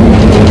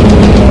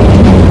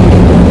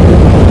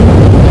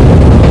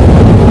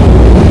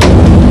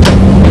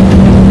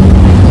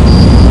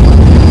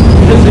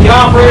 This is the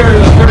operator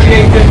of the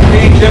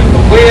 3850B, Jim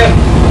Kapuya.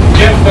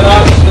 Jim's been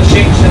on this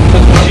machine since the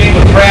machine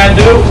was brand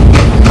new.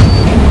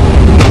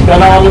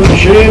 Been on the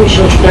machine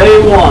since day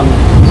one.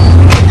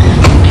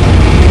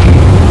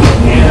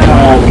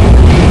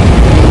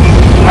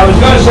 I was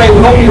going to say,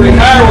 we hope you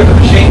retire with the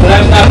machine, but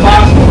that's not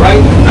possible,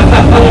 right?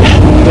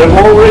 They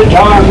won't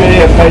retire me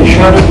if they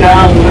shut it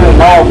down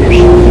in August.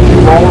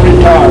 They won't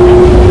retire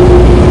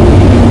me.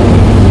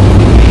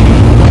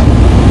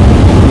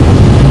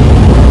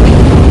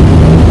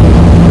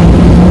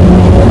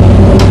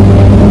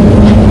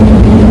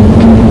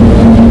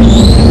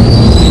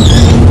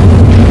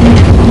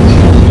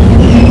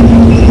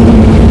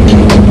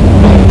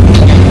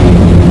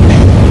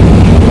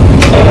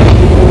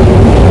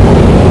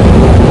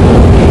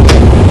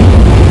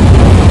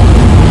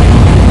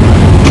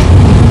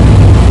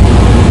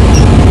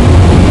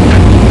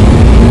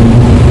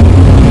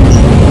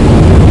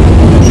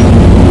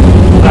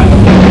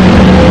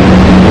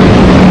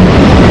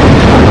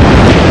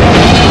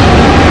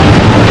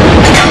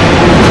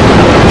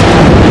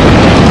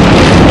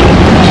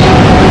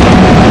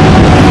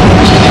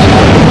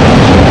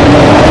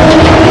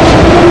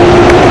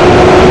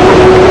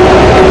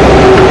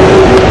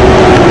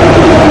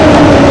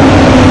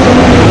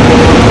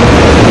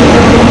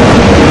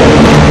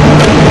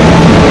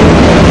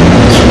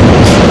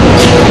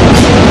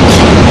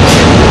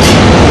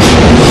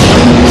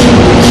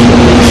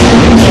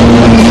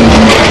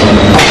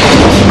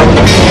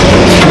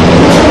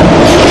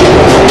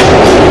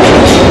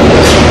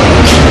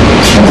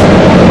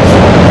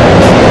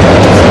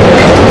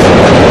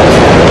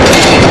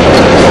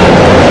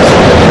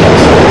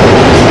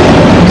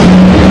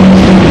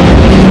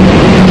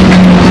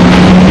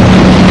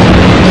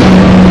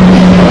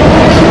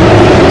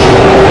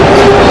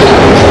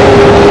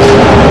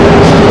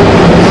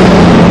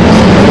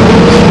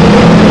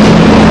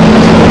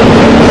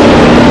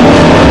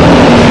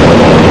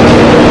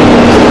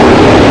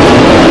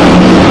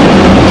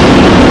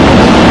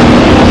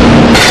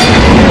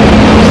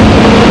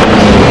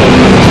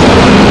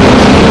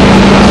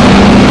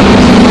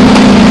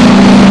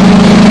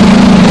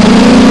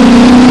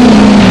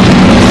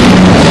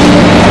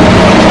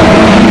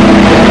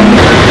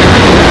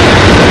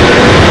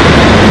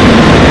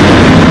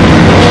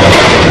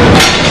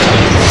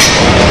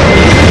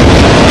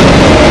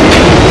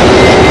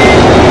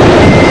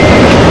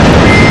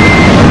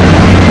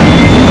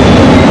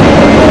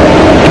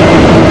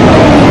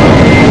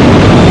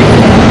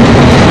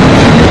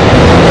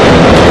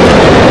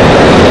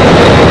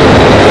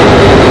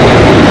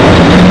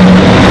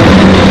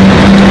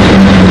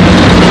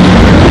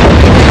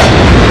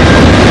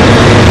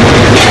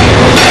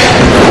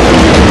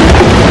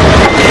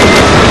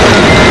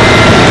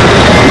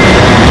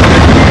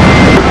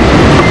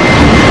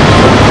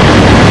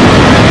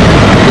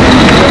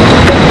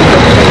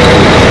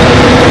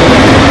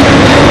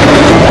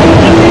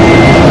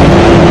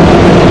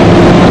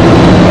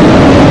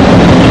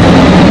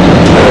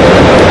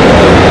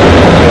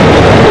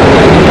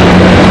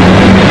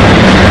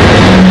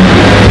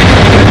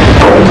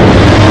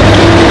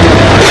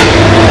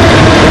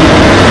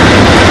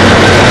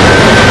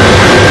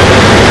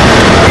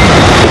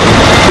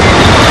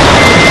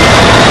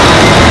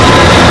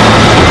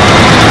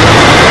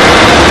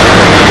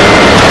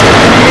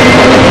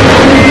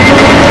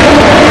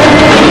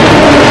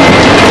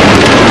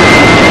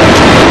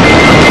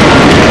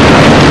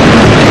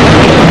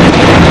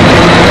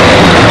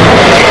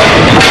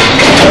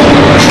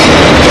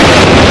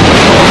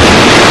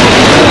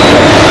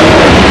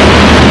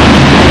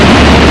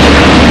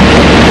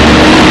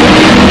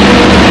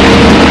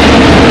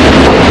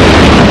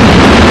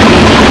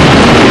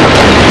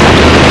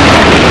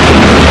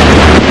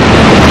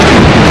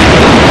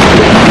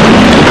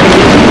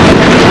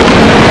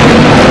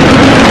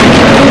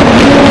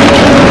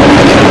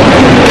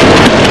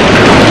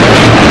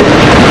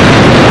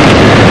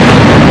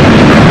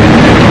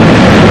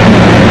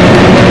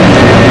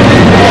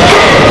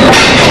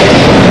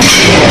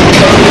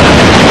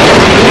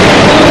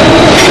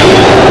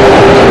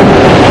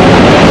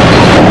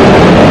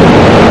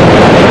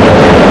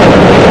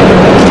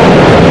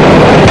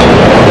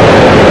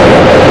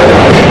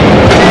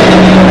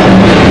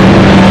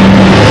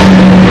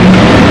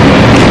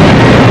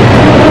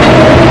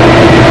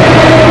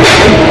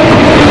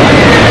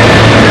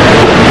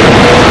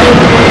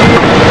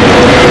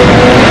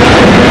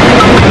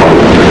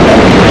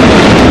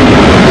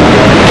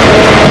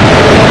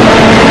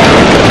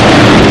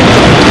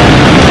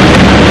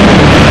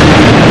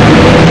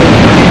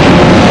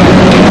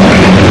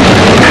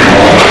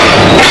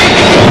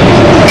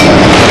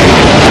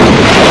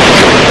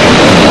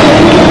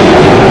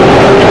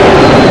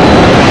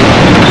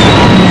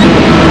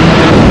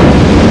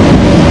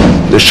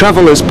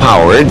 shovel is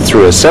powered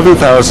through a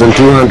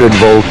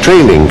 7,200-volt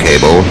trailing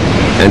cable,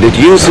 and it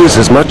uses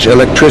as much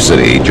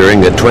electricity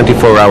during a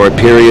 24-hour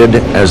period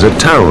as a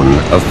town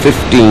of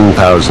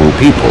 15,000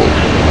 people.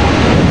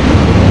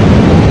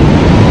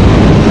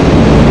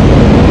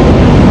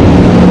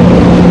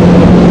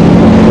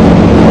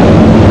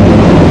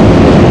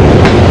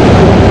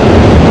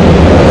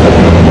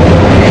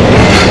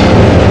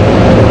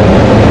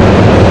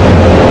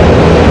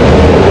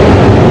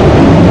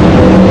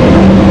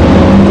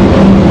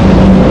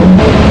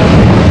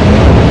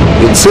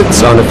 It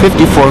sits on a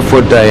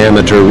 54-foot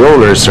diameter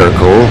roller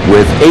circle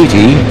with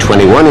 80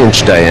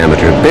 21-inch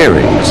diameter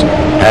bearings,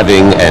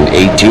 having an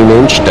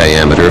 18-inch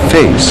diameter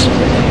face.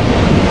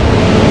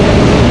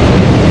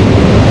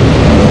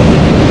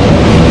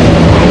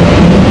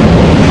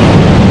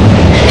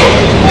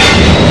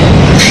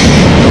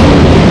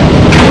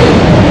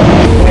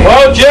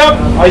 Well, Jim,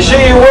 I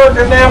see you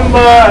working them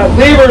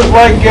levers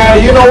like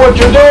you know what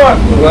you're doing.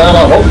 Well,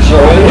 I hope so.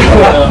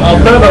 I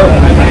better.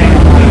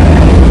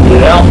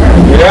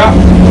 Yeah.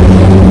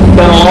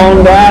 Been a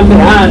long ride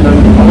behind them.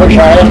 I wish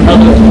I had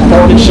another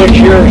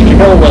 46 years to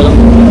go with them.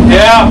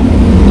 Yeah.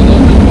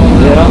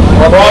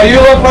 Well,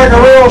 you look like a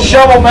real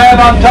shovel man.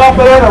 On top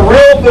of that, a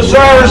real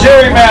Bucyrus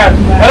Erie man.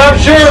 And I'm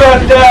sure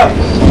that the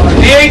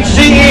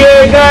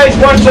HCEA guys,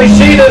 once they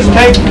see this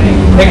tape,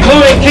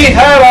 including Keith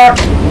Haddock,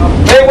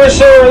 they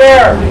wish they were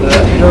there.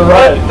 You're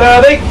right.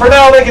 But for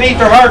now, they can eat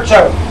their hearts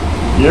out.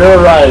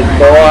 You're right,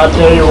 boy. I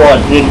tell you what,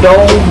 you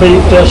don't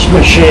beat this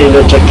machine.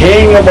 It's a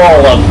king of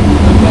all of them.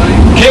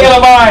 King of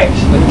the mines.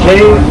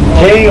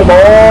 King of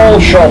all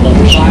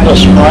shovels.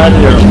 This right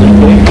here, the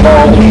big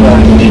ball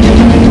shovels.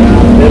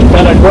 It's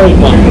been a great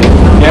one.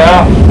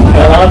 Yeah.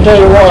 And I'll tell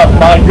you what,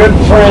 my good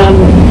friend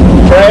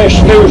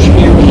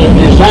Krasnewski was the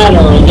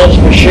designer of this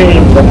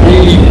machine for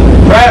me.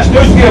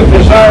 Krasnewski of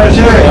Bucyrus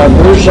Erie.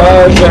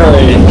 Bucyrus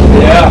Erie.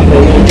 Yeah.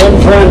 He's a good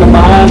friend of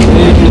mine.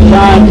 He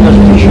designed this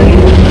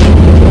machine.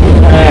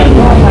 And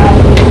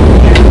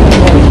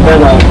it's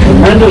been a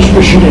tremendous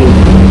machine.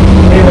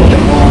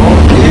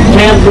 You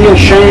can't be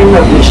ashamed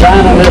of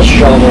designing this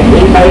shovel.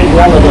 He made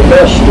one of the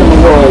best in the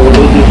world when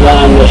he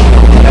designed this.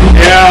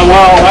 Yeah,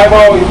 well, I've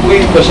always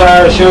believed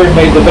Bucyrus Erie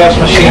made the best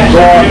machines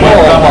on when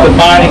it comes to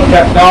mining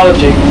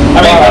technology.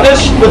 I mean, by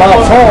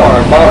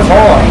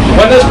far.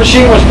 When this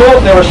machine was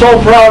built, they were so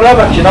proud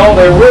of it, you know,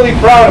 they're really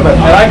proud of it,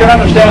 and I can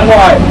understand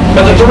why,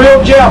 because it's a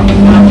real gem.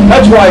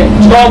 That's why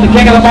it's called the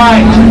King of the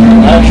Mines.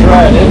 That's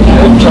right,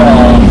 it's a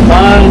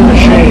fine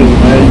machine,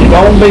 you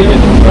don't beat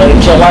it.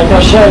 It's like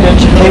I said,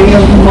 it's a king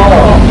of them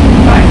all.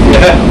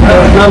 Yeah.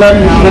 There's none of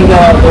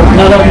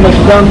them that's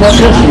done what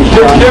this is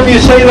done. Jim, you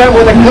say that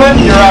with a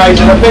glint in your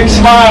eyes and a big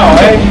smile,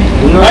 eh?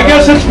 I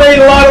guess it's made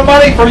a lot of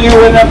money for you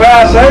in the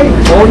past, eh?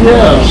 Oh,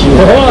 yes.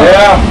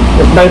 Yeah.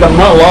 It's made a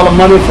lot of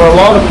money for a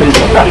lot of people.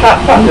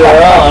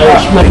 Yeah,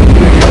 it's made...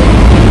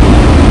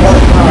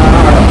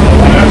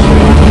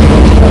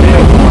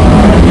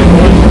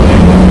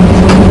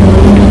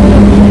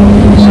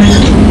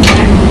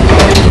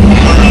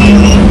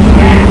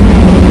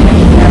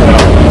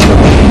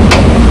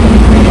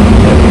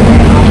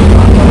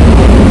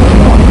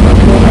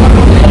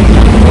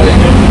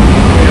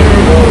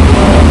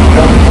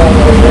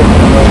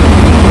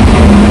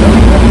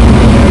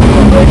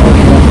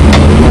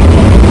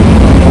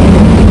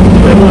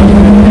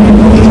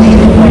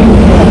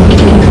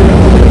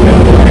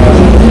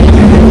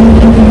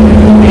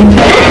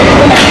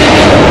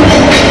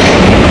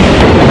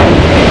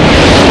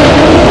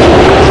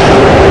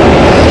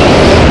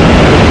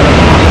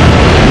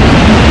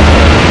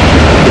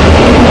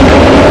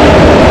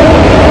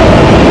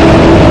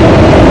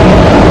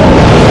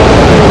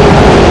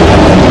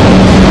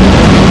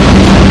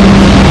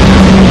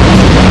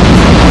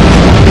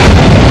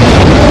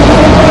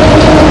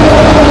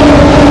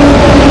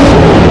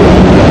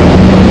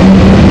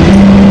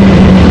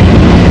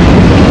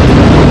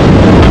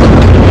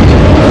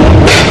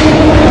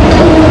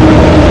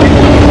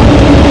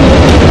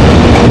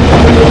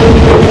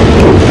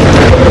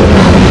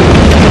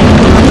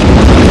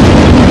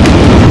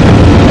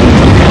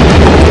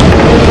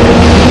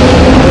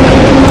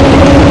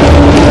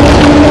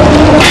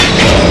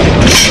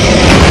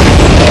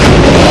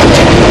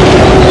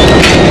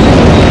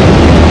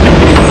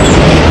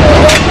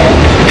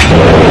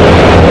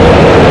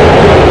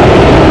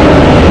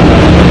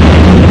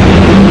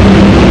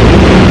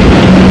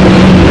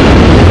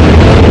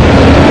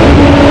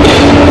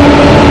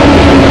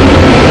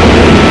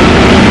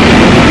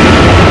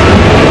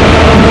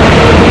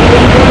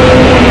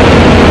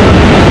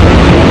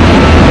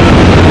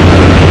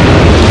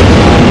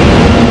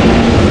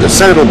 The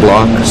saddle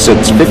block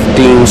sits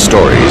 15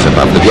 stories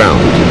above the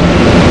ground.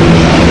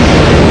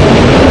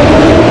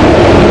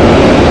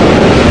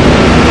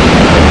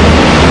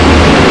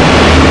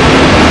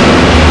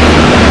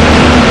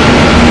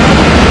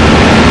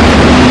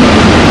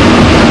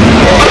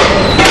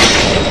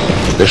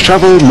 The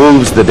shovel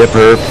moves the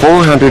dipper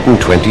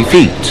 420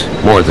 feet,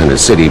 more than a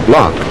city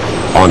block,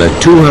 on a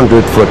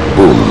 200-foot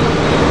boom.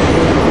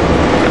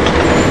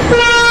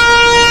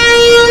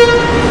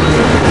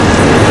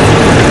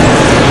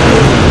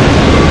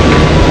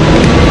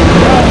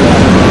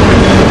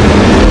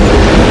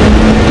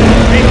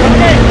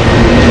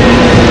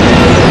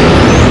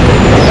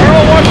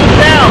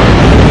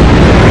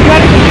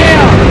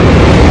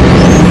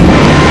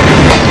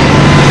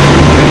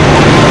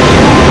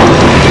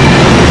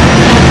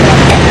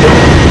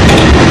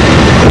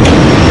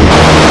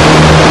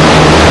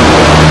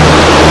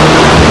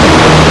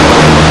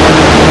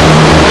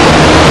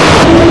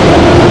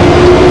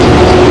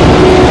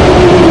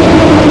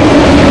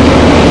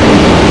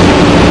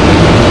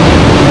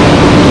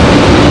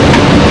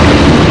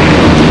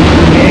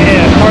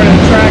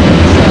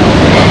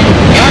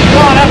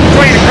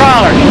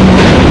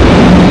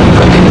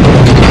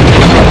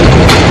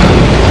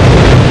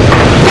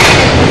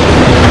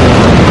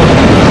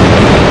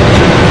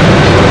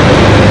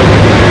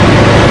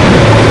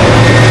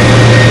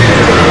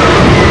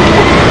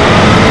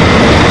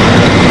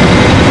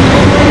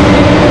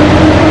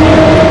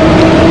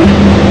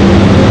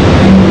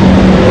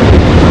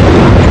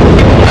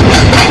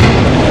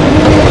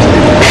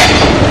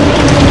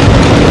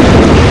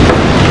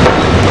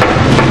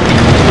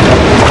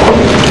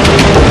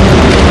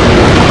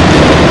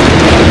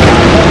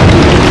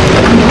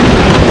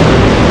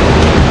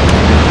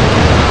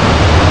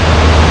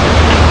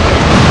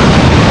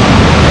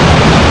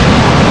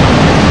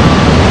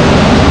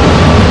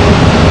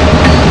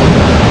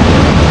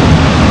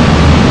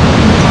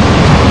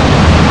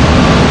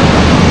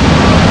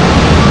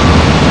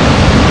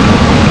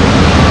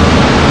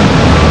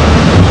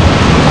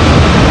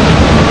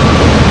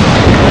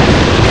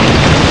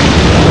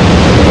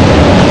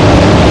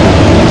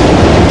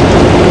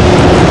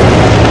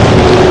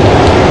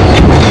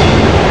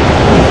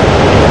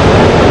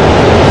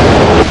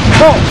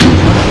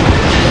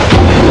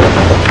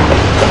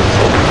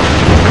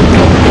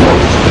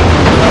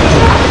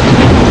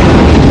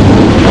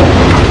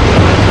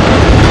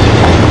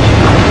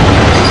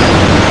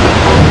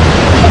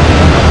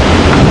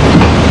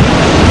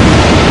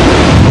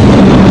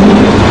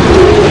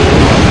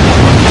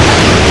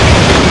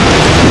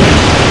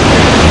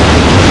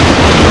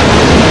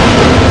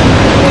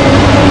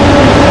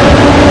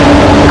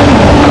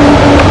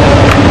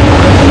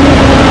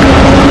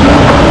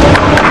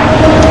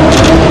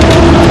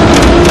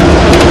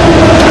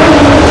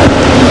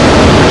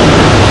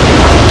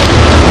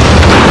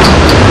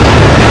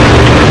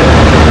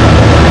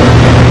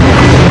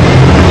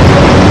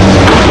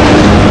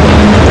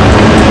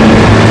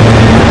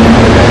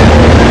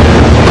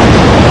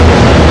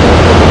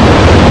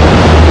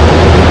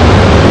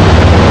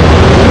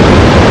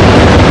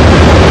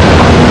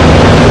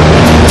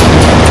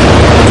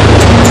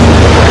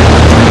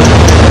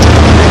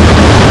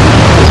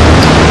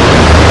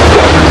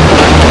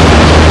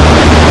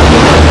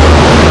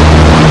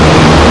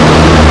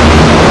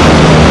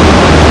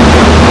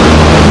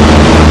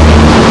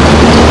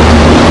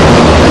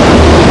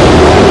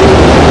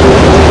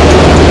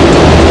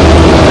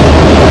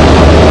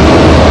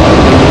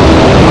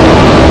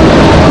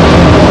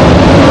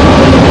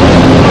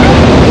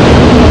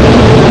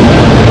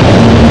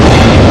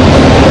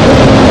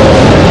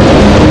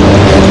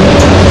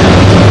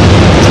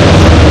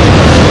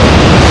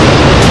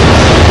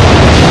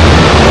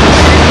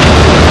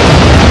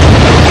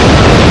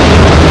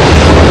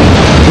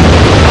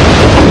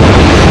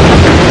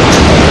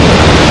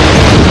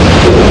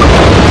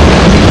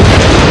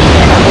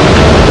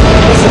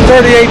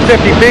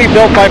 3850B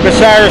built by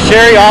Bucyrus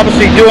Erie,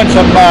 obviously doing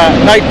some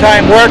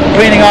nighttime work,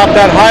 cleaning off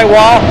that high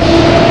wall.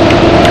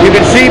 You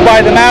can see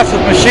by the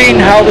massive machine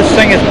how this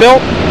thing is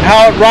built,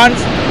 how it runs,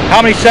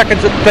 how many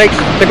seconds it takes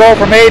to go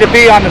from A to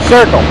B on the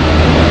circle.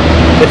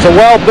 It's a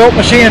well-built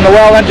machine and a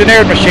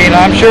well-engineered machine.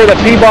 I'm sure that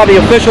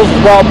Peabody officials as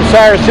well as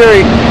Bucyrus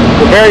Erie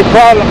were very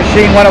proud of the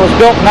machine when it was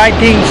built in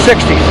the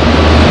 1960s.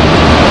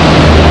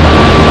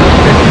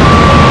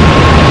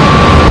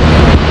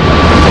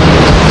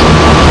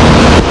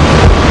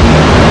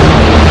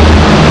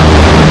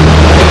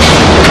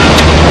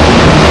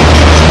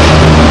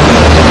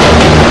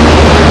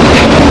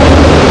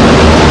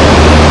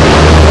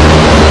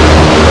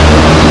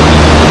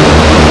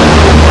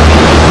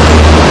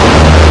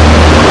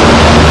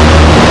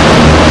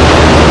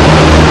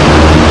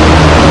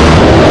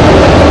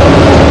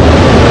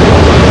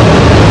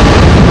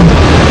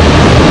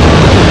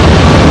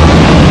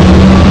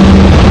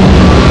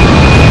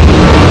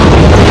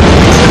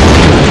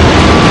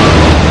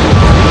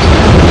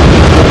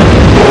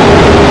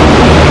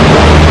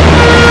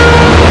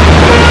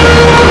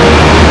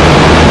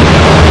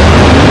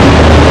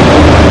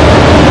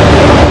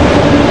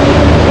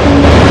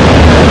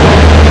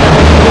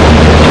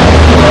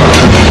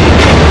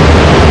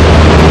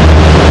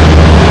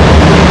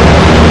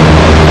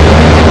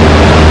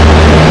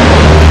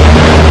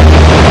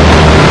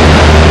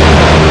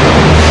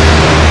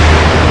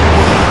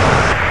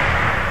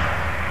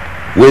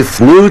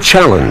 With new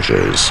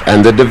challenges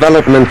and the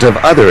development of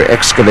other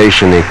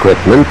excavation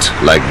equipment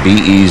like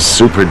BE's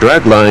super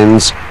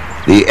draglines,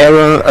 the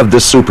era of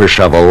the super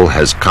shovel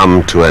has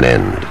come to an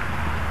end.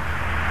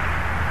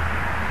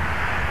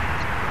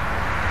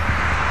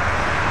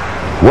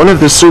 One of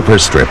the super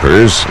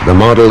strippers, the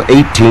model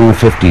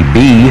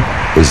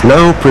 1850B, is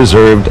now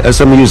preserved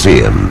as a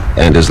museum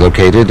and is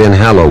located in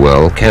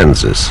Hallowell,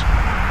 Kansas.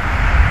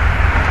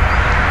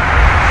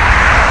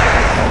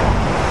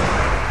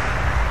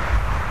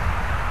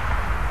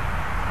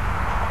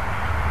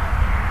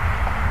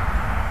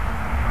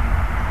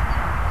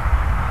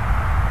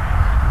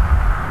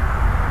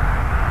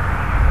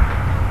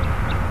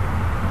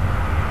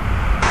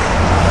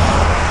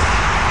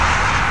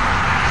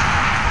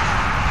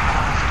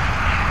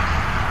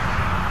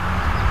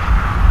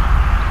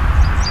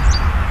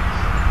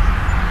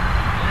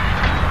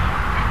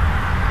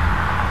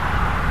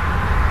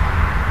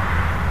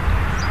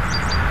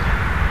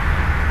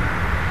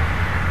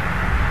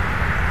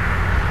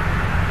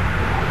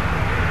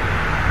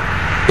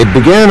 It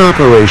began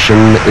operation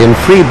in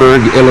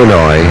Freeburg,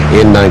 Illinois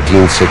in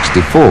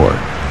 1964,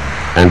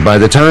 and by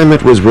the time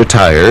it was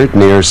retired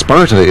near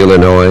Sparta,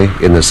 Illinois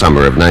in the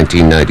summer of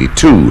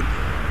 1992,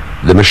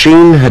 the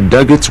machine had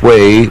dug its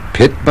way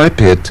pit by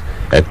pit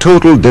a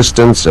total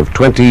distance of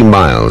 20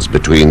 miles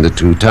between the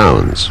two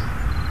towns.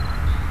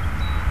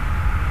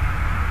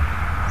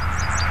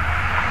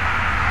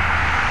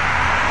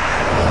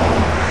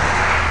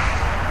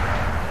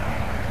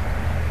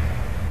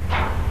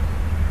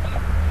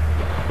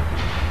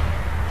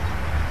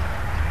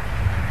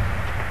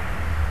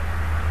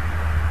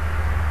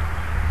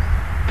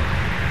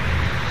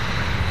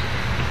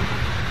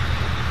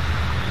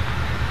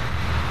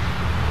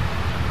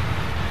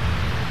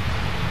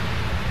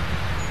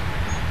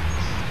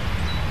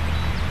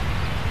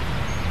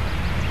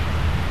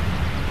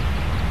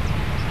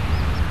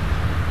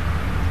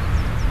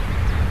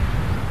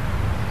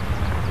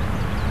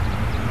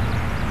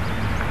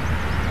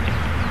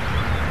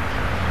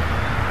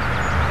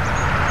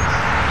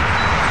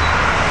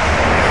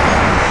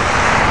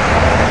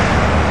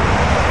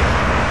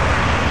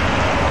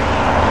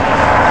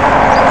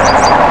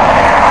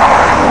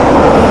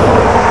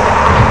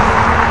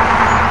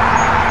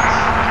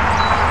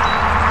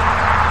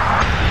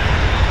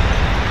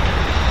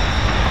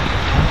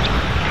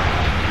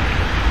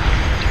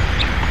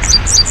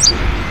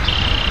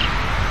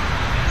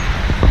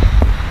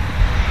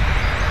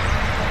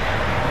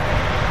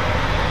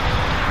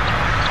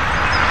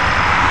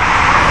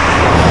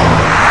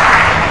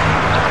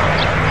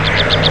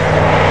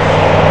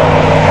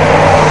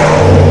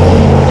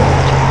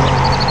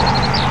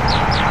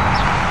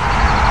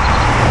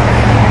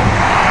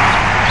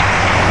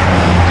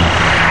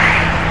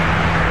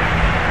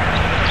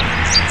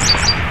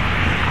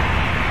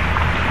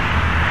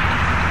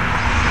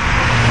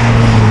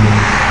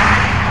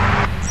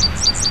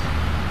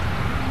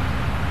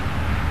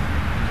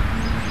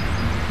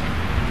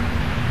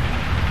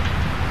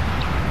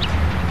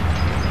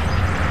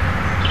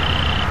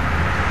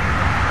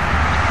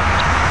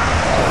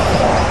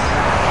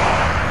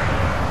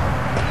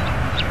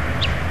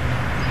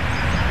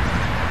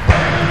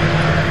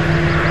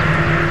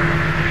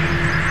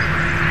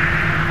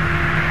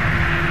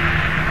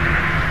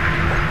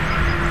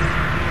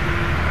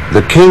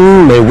 The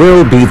king may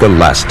well be the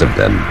last of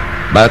them,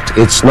 but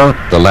it's not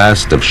the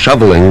last of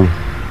shoveling,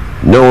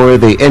 nor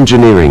the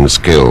engineering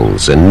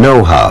skills and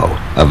know-how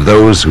of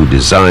those who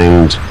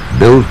designed,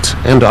 built,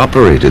 and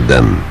operated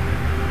them.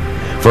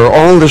 For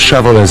all the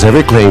shovel has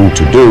ever claimed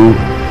to do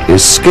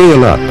is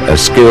scale up a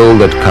skill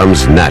that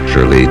comes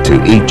naturally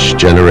to each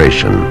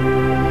generation.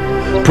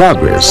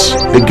 Progress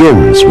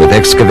begins with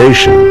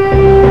excavation,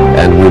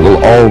 and we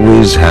will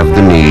always have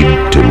the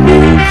need to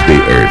move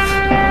the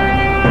earth.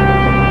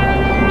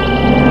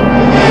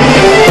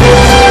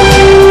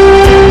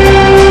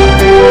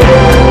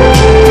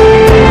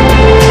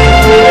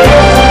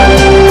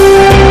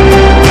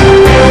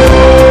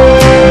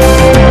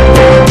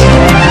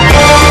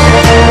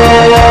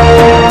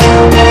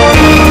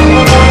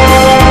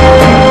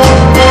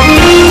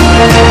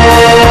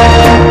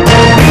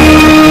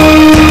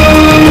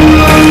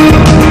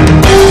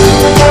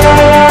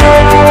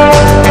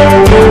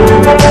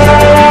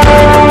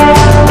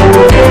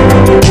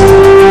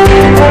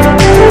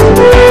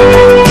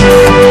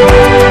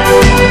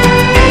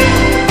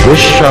 This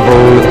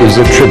shovel is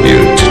a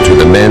tribute to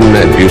the men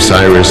at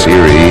Bucyrus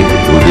Erie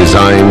who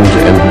designed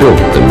and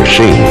built the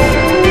machine,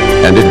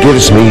 and it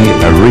gives me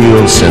a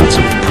real sense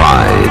of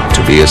pride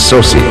to be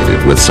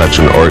associated with such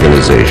an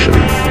organization.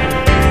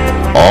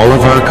 All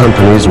of our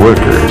company's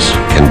workers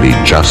can be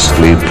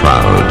justly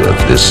proud of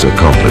this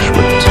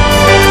accomplishment.